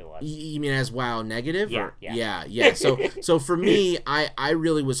yeah, it was. You mean as wow negative? Yeah. Yeah. So for me, I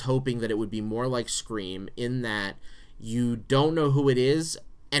really was hoping that it would be more like Scream in that you don't know who it is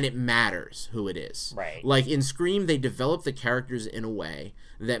and it matters who it is. Right. Like in Scream, they developed the characters in a way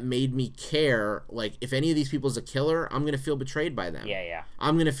that made me care. Like if any of these people is a killer, I'm going to feel betrayed by them. Yeah.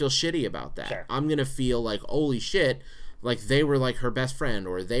 I'm going to feel shitty about that. Sure. I'm going to feel like, holy shit, like they were like her best friend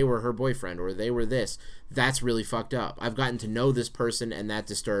or they were her boyfriend or they were this. That's really fucked up. I've gotten to know this person and that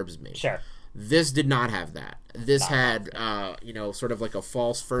disturbs me. Sure. This did not have that. This had, sort of like a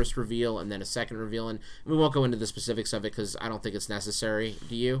false first reveal and then a second reveal. And we won't go into the specifics of it because I don't think it's necessary.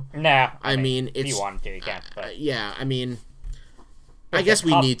 Do you? No. I mean, if you want to, you can. But... yeah, I mean, I guess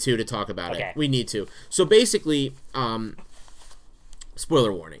we need to talk about it. We need to. So basically,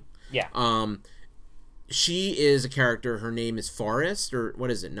 spoiler warning. Yeah. She is a character. Her name is Forrest, or what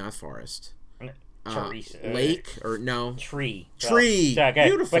is it? Not Forrest. Teresa. Lake or no? Tree. Okay.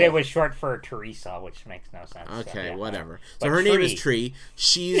 Beautiful. But it was short for Teresa, which makes no sense. Okay, so, whatever. So her name is Tree.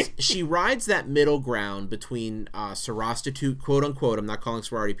 She rides that middle ground between sorostitute, quote unquote. I'm not calling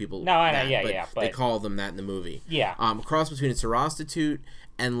sorority people. No, I know. But they call them that in the movie. Yeah. Cross between a sorostitute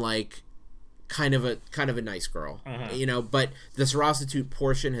and like kind of a nice girl, but the sorostitute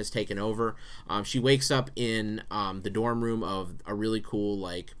portion has taken over. She wakes up in the dorm room of a really cool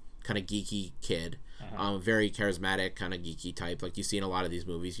like kind of geeky kid, very charismatic kind of geeky type like you see in a lot of these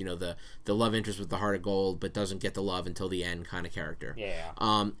movies, the love interest with the heart of gold but doesn't get the love until the end kind of character.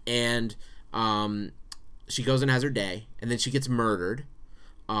 And she goes and has her day and then she gets murdered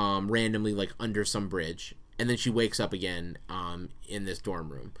randomly like under some bridge and then she wakes up again in this dorm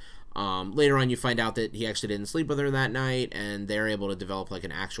room. Later on you find out that he actually didn't sleep with her that night and they're able to develop like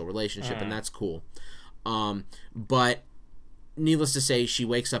an actual relationship and that's cool. But needless to say, she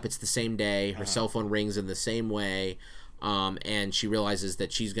wakes up, it's the same day, her cell phone rings in the same way, and she realizes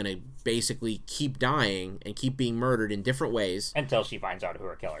that she's going to basically keep dying and keep being murdered in different ways. Until she finds out who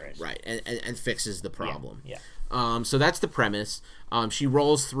her killer is. Right, and fixes the problem. Yeah. So that's the premise. She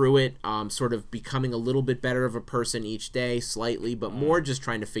rolls through it, sort of becoming a little bit better of a person each day, slightly, but more just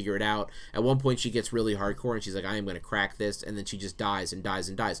trying to figure it out. At one point, she gets really hardcore, and she's like, I am going to crack this, and then she just dies and dies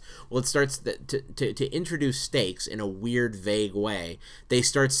and dies. Well, it starts to introduce stakes in a weird, vague way. They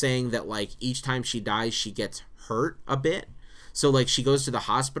start saying that, like, each time she dies, she gets hurt a bit. So, like, she goes to the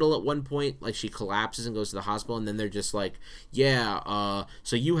hospital at one point. Like, she collapses and goes to the hospital, and then they're just like, yeah,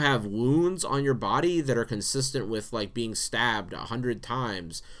 so you have wounds on your body that are consistent with, like, being stabbed 100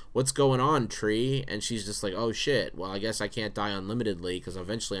 times. What's going on, Tree? And she's just like, oh, shit. Well, I guess I can't die unlimitedly because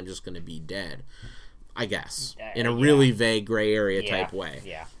eventually I'm just going to be dead. I guess. In a really vague gray area type way.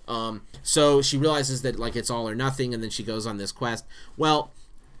 Yeah. So she realizes that, like, it's all or nothing, and then she goes on this quest. Well,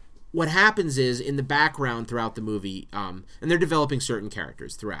 what happens is, in the background throughout the movie, and they're developing certain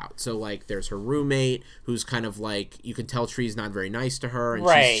characters throughout. So, like, there's her roommate, who's kind of, like, you can tell Tree's not very nice to her,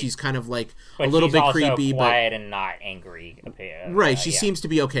 and she's kind of, like, a little bit creepy. She's also quiet and not angry. Right, she seems to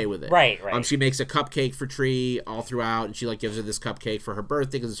be okay with it. Right. She makes a cupcake for Tree all throughout, and she, like, gives her this cupcake for her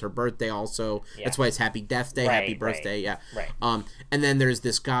birthday, because it's her birthday also. Yeah. That's why it's Happy Death Day, Happy Birthday, Right. And then there's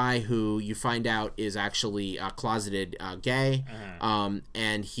this guy who you find out is actually closeted gay,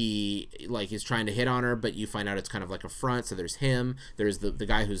 and he like is trying to hit on her, but you find out it's kind of like a front. So there's him, there's the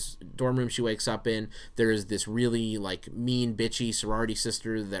guy whose dorm room she wakes up in, there's this really, like, mean bitchy sorority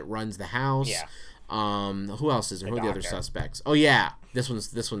sister that runs the house. Who else is there? Who are the other suspects? Oh yeah, this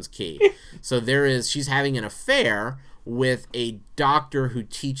one's key. So she's having an affair with a doctor who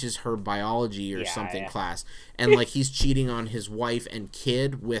teaches her biology or something class, and, like, he's cheating on his wife and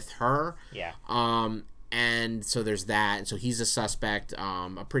kid with her. And so there's that, and so he's a suspect,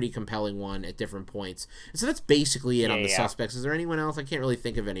 a pretty compelling one at different points. And so that's basically it on the suspects. Is there anyone else? I can't really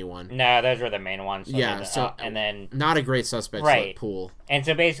think of anyone. No, those were the main ones. So and then not a great suspect pool. And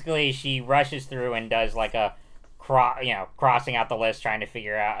so basically, she rushes through and does, like, a crossing out the list, trying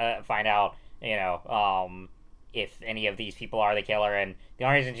to find out, if any of these people are the killer. And the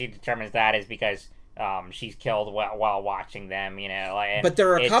only reason she determines that is because she's killed while watching them, but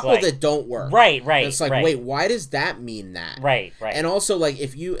there are a couple that don't work. Right. It's like, wait, why does that mean that? Right. And also, like,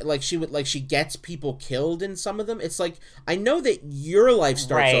 if you, like, she gets people killed in some of them, it's like, I know that your life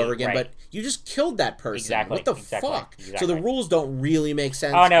starts over again, but you just killed that person. Exactly. What the fuck? So the rules don't really make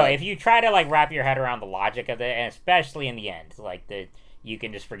sense. Oh, no, if you try to, like, wrap your head around the logic of it, and especially in the end, like, you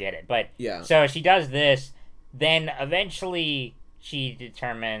can just forget it. But, so she does this, then eventually she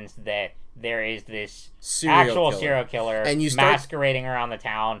determines that there is this serial killer and masquerading around the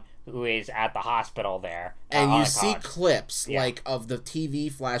town who is at the hospital there. And you see clips, like, of the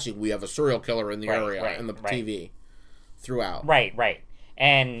TV flashing, we have a serial killer in the area, in the TV, throughout. Right.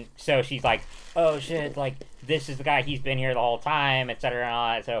 And so she's like, oh, shit, like, this is the guy, he's been here the whole time, etc. and all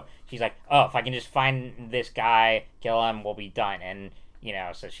that. So she's like, oh, if I can just find this guy, kill him, we'll be done. And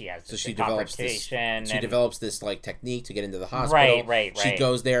so she has this confrontation. She develops this, like, technique to get into the hospital. Right. She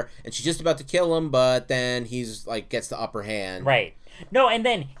goes there, and she's just about to kill him, but then he's, like, gets the upper hand. Right. No, and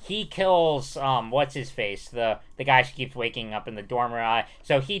then he kills, what's his face? The guy she keeps waking up in the dorm room.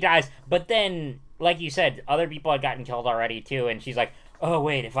 So he dies, but then, like you said, other people had gotten killed already, too, and she's like, oh,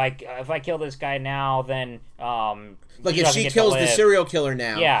 wait, if I kill this guy now, then, like, if she kills the serial killer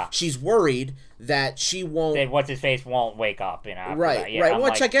now, she's worried that she won't... That what's-his-face won't wake up, Right.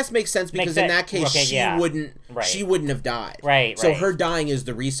 Which I guess makes sense, because in that case, she wouldn't have died. Right. So her dying is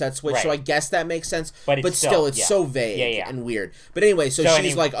the reset switch, so I guess that makes sense. But still, it's so vague and weird. But anyway, so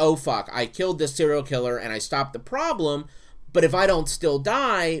she's like, oh, fuck, I killed this serial killer, and I stopped the problem, but if I don't still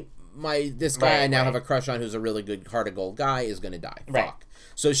die... this guy I now have a crush on, who's a really good heart of gold guy, is going to die. Fuck.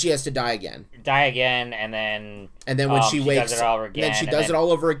 So she has to die again. And then when she wakes does it all over again, then she does it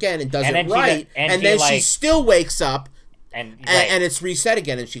all over again and does it right, and then she still wakes up, and it's reset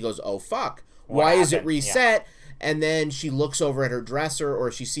again, and she goes, oh fuck, why is it reset? And then she looks over at her dresser, or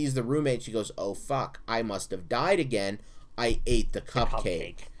she sees the roommate, she goes, oh fuck, I must have died again. I ate the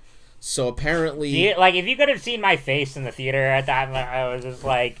cupcake. So apparently... if you could have seen my face in the theater at that moment, I was just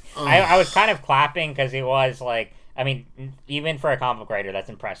like... I was kind of clapping, because it was like... I mean, even for a comic book writer, that's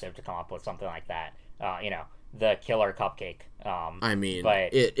impressive to come up with something like that. The killer cupcake.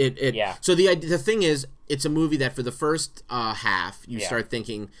 So the thing is, it's a movie that for the first half, you start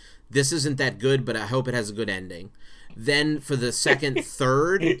thinking, this isn't that good, but I hope it has a good ending. Then for the second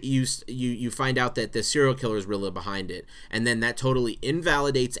third, you find out that the serial killer is really behind it, and then that totally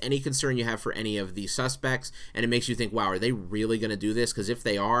invalidates any concern you have for any of the suspects, and it makes you think, wow, are they really going to do this? Because if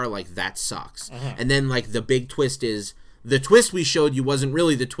they are, like, that sucks. And then, like, the big twist is, the twist we showed you wasn't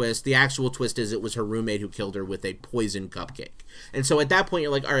really the twist. The actual twist is it was her roommate who killed her with a poison cupcake. And so at that point,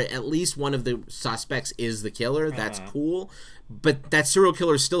 you're like, all right, at least one of the suspects is the killer. That's cool. But that serial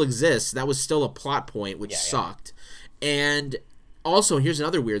killer still exists. That was still a plot point, which sucked. And Also, here's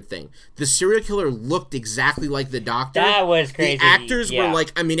another weird thing. The serial killer looked exactly like the doctor. That was crazy. The actors were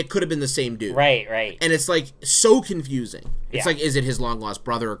like, I mean, it could have been the same dude. Right. And it's like so confusing. It's like, is it his long lost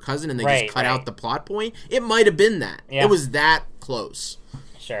brother or cousin? And they just cut out the plot point. It might have been that. Yeah. It was that close.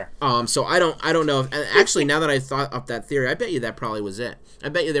 Sure. So I don't know. Actually, now that I thought up that theory, I bet you that probably was it. I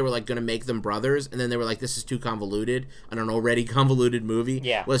bet you they were like going to make them brothers, and then they were like, "This is too convoluted on an already convoluted movie.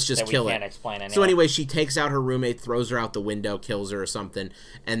 Yeah, let's just kill it." Explain anyway. So anyway, she takes out her roommate, throws her out the window, kills her or something,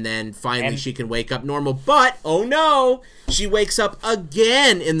 and then finally she can wake up normal. But oh no, she wakes up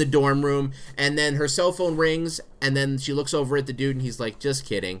again in the dorm room, and then her cell phone rings, and then she looks over at the dude, and he's like, "Just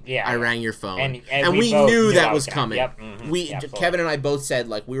kidding. Yeah, I rang your phone." And we knew that was coming. Yep. Mm-hmm. Kevin and I both said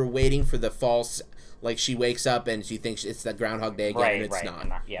like we were waiting for the false. Like, she wakes up and she thinks it's the Groundhog Day again, and it's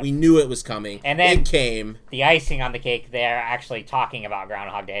not. We knew it was coming. And then it came. The icing on the cake, they're actually talking about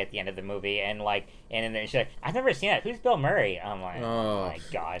Groundhog Day at the end of the movie, and then she's like, "I've never seen that. Who's Bill Murray?" I'm like, oh my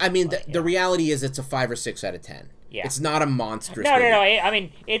god. I mean, the reality is it's a 5 or 6 out of 10. Yeah. It's not a monstrous movie. No. I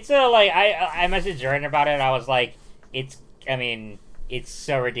mean, it's a, like, I messaged Jordan about it, and I was like, it's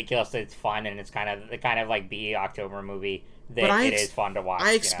so ridiculous that it's fun, and it's kind of like B October movie. It is fun to watch.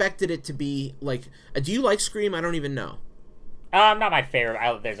 I expected it to be like. Do you like Scream? I don't even know. Not my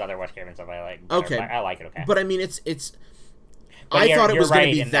favorite. There's other Wes Craven stuff I like. Okay, I like it. Okay, but I mean, it's. I thought it was going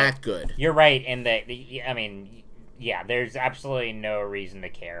to be that good. You're right in that. I mean, yeah. There's absolutely no reason to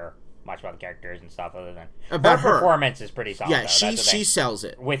care much about the characters and stuff other than her performance is pretty solid. Yeah, she sells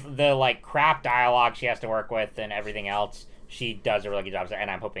it with the like crap dialogue she has to work with and everything else. She does a really good job,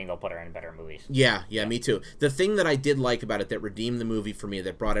 and I'm hoping they'll put her in better movies. Yeah, me too. The thing that I did like about it that redeemed the movie for me,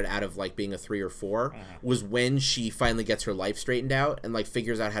 that brought it out of like being a 3 or 4, was when she finally gets her life straightened out and like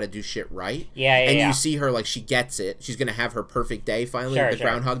figures out how to do shit right. And you see her like she gets it. She's gonna have her perfect day finally, the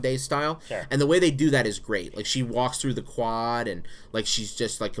Groundhog Day style. And the way they do that is great. Like she walks through the quad and like she's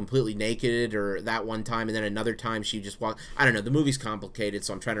just like completely naked, or that one time, and then another time she just walks. I don't know. The movie's complicated,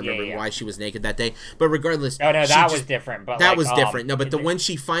 so I'm trying to remember why she was naked that day. But regardless, that was different. But that was different. No, but when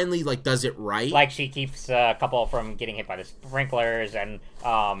she finally like does it right, like she keeps a couple from getting hit by the sprinklers and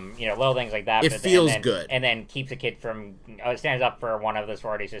little things like that. It feels good, and then keeps a kid from stands up for one of the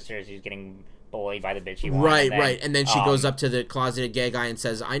sorority sisters who's getting bullied by the bitch he wants. Right. And then she goes up to the closeted gay guy and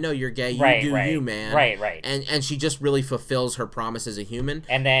says, "I know you're gay. You do you, man." Right. And she just really fulfills her promise as a human.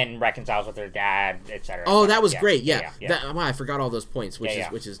 And then reconciles with her dad, etc. Oh, that was great. Yeah. I forgot all those points,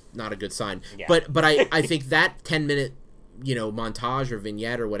 which is not a good sign. Yeah. But I think that 10-minute montage or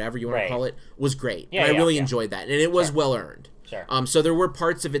vignette or whatever you want to call it was great. And I really enjoyed that, and it was well earned. Sure. So there were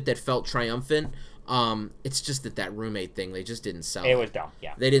parts of it that felt triumphant. It's just that roommate thing, they just didn't sell it. It was dumb,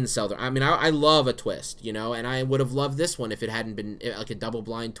 yeah. They didn't sell it. I mean, I love a twist, and I would have loved this one if it hadn't been like a double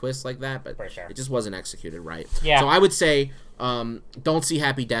blind twist like that, but it just wasn't executed right. Yeah. So I would say, don't see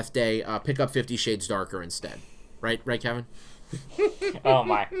Happy Death Day, pick up 50 Shades Darker instead. Right, Kevin? Oh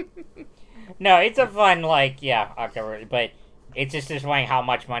my. No, it's a fun, October, but it's just disappointing how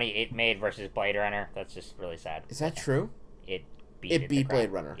much money it made versus Blade Runner. That's just really sad. Is that true? It beat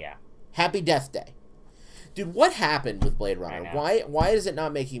Blade Runner. Yeah. Happy Death Day. Dude, what happened with Blade Runner? Why is it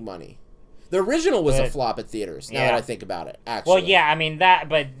not making money? The original was a flop at theaters, now that I think about it, actually. Well, yeah, I mean,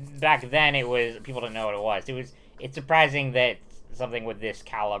 but back then it was, people didn't know what it was. It's surprising that something with this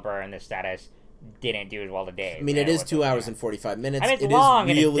caliber and this status didn't do as well today. I mean, it is 2 hours and 45 minutes. I mean, it's long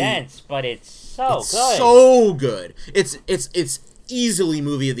and it's dense, but it's so good. So good. It's easily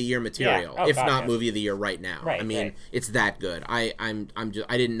movie of the year material, if not movie of the year right now. Right, I mean, it's that good. I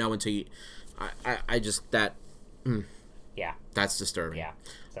didn't know until you. Yeah. That's disturbing. Yeah.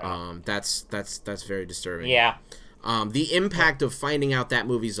 That's very disturbing. Yeah. The impact of finding out that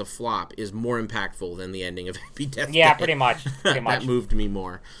movie's a flop is more impactful than the ending of Happy Death Day. Yeah, pretty much. That moved me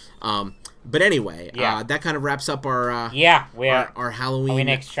more. But anyway, that kind of wraps up our our Halloween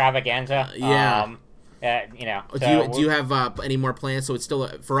extravaganza. Do you have any more plans? So it's still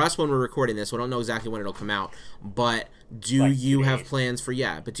for us when we're recording this. We don't know exactly when it'll come out, but do you have plans for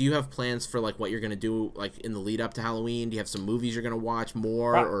do you have plans for like what you're gonna do like in the lead up to Halloween? Do you have some movies you're gonna watch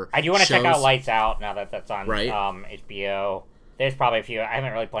more or I do want to check out Lights Out now that that's on right. HBO. There's probably a few. I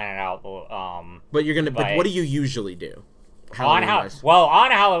haven't really planned it out. But you're gonna. But what do you usually do? On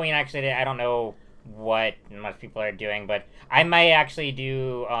Halloween, actually, I don't know what most people are doing, but I might actually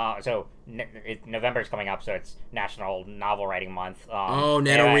do. November's coming up, so it's National Novel Writing Month.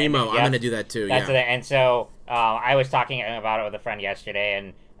 NaNoWriMo. I'm gonna do that too. And so I was talking about it with a friend yesterday,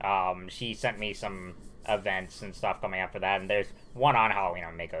 and she sent me some events and stuff coming up for that. And there's one on Halloween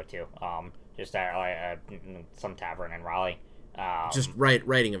I may go to. Just at some tavern in Raleigh. Just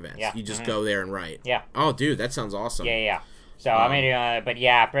writing events. Yeah. You just go there and write. Yeah. Oh, dude, that sounds awesome. Yeah. So I'm gonna do, but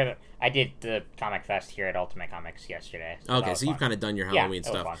yeah, I did the Comic Fest here at Ultimate Comics yesterday. Okay, so you've kind of done your Halloween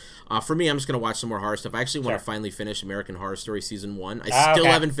stuff. For me, I'm just gonna watch some more horror stuff. I actually want to finally finish American Horror Story Season 1. I still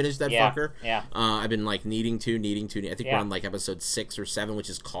haven't finished that fucker. Yeah. I've been like needing to. I think we're on like episode 6 or 7, which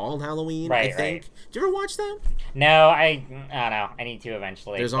is called Halloween. I think. Right. Did you ever watch that? No, I don't know. I need to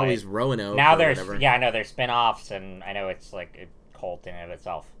eventually. There's always Roanoke. Now there's I know there's spin-offs, and I know it's like a cult in and of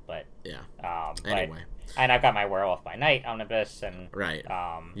itself, but anyway. And I've got my Werewolf by Night omnibus, and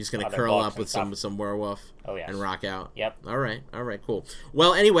you're just gonna curl up with some werewolf, and rock out. Yep. All right, cool.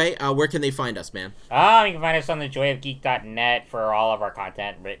 Well, anyway, where can they find us, man? You can find us on the joyofgeek.net for all of our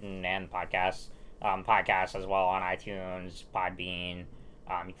content, written and podcasts. Podcasts as well on iTunes, Podbean. You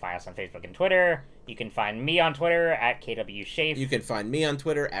can find us on Facebook and Twitter. You can find me on Twitter at KWShafe. You can find me on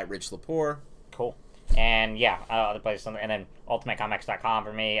Twitter at Rich Lepore. Cool. And other places, and then ultimatecomics.com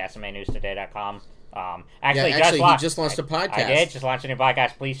for me, smanewstoday.com. He just launched a podcast. I did just launch a new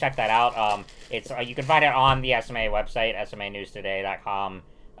podcast. Please check that out. It's you can find it on the SMA website, smanewstoday.com.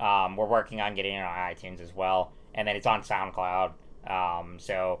 We're working on getting it on iTunes as well, and then it's on SoundCloud.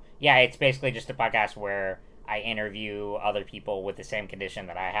 It's basically just a podcast where I interview other people with the same condition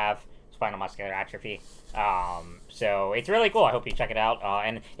that I have, spinal muscular atrophy. So it's really cool. I hope you check it out.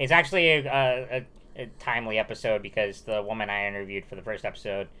 And it's actually a timely episode because the woman I interviewed for the first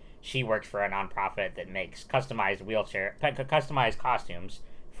episode, she works for a nonprofit that makes customized costumes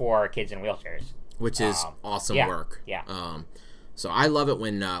for kids in wheelchairs, which is awesome work. Yeah. So I love it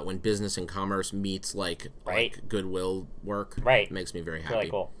when business and commerce meets like goodwill work. Right. It makes me very happy. Really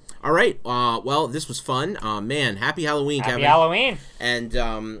cool. All right. Well, this was fun. Man, happy Halloween, Kevin. Happy Halloween. And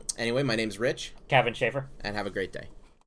anyway, my name's Rich. Kevin Schaefer. And have a great day.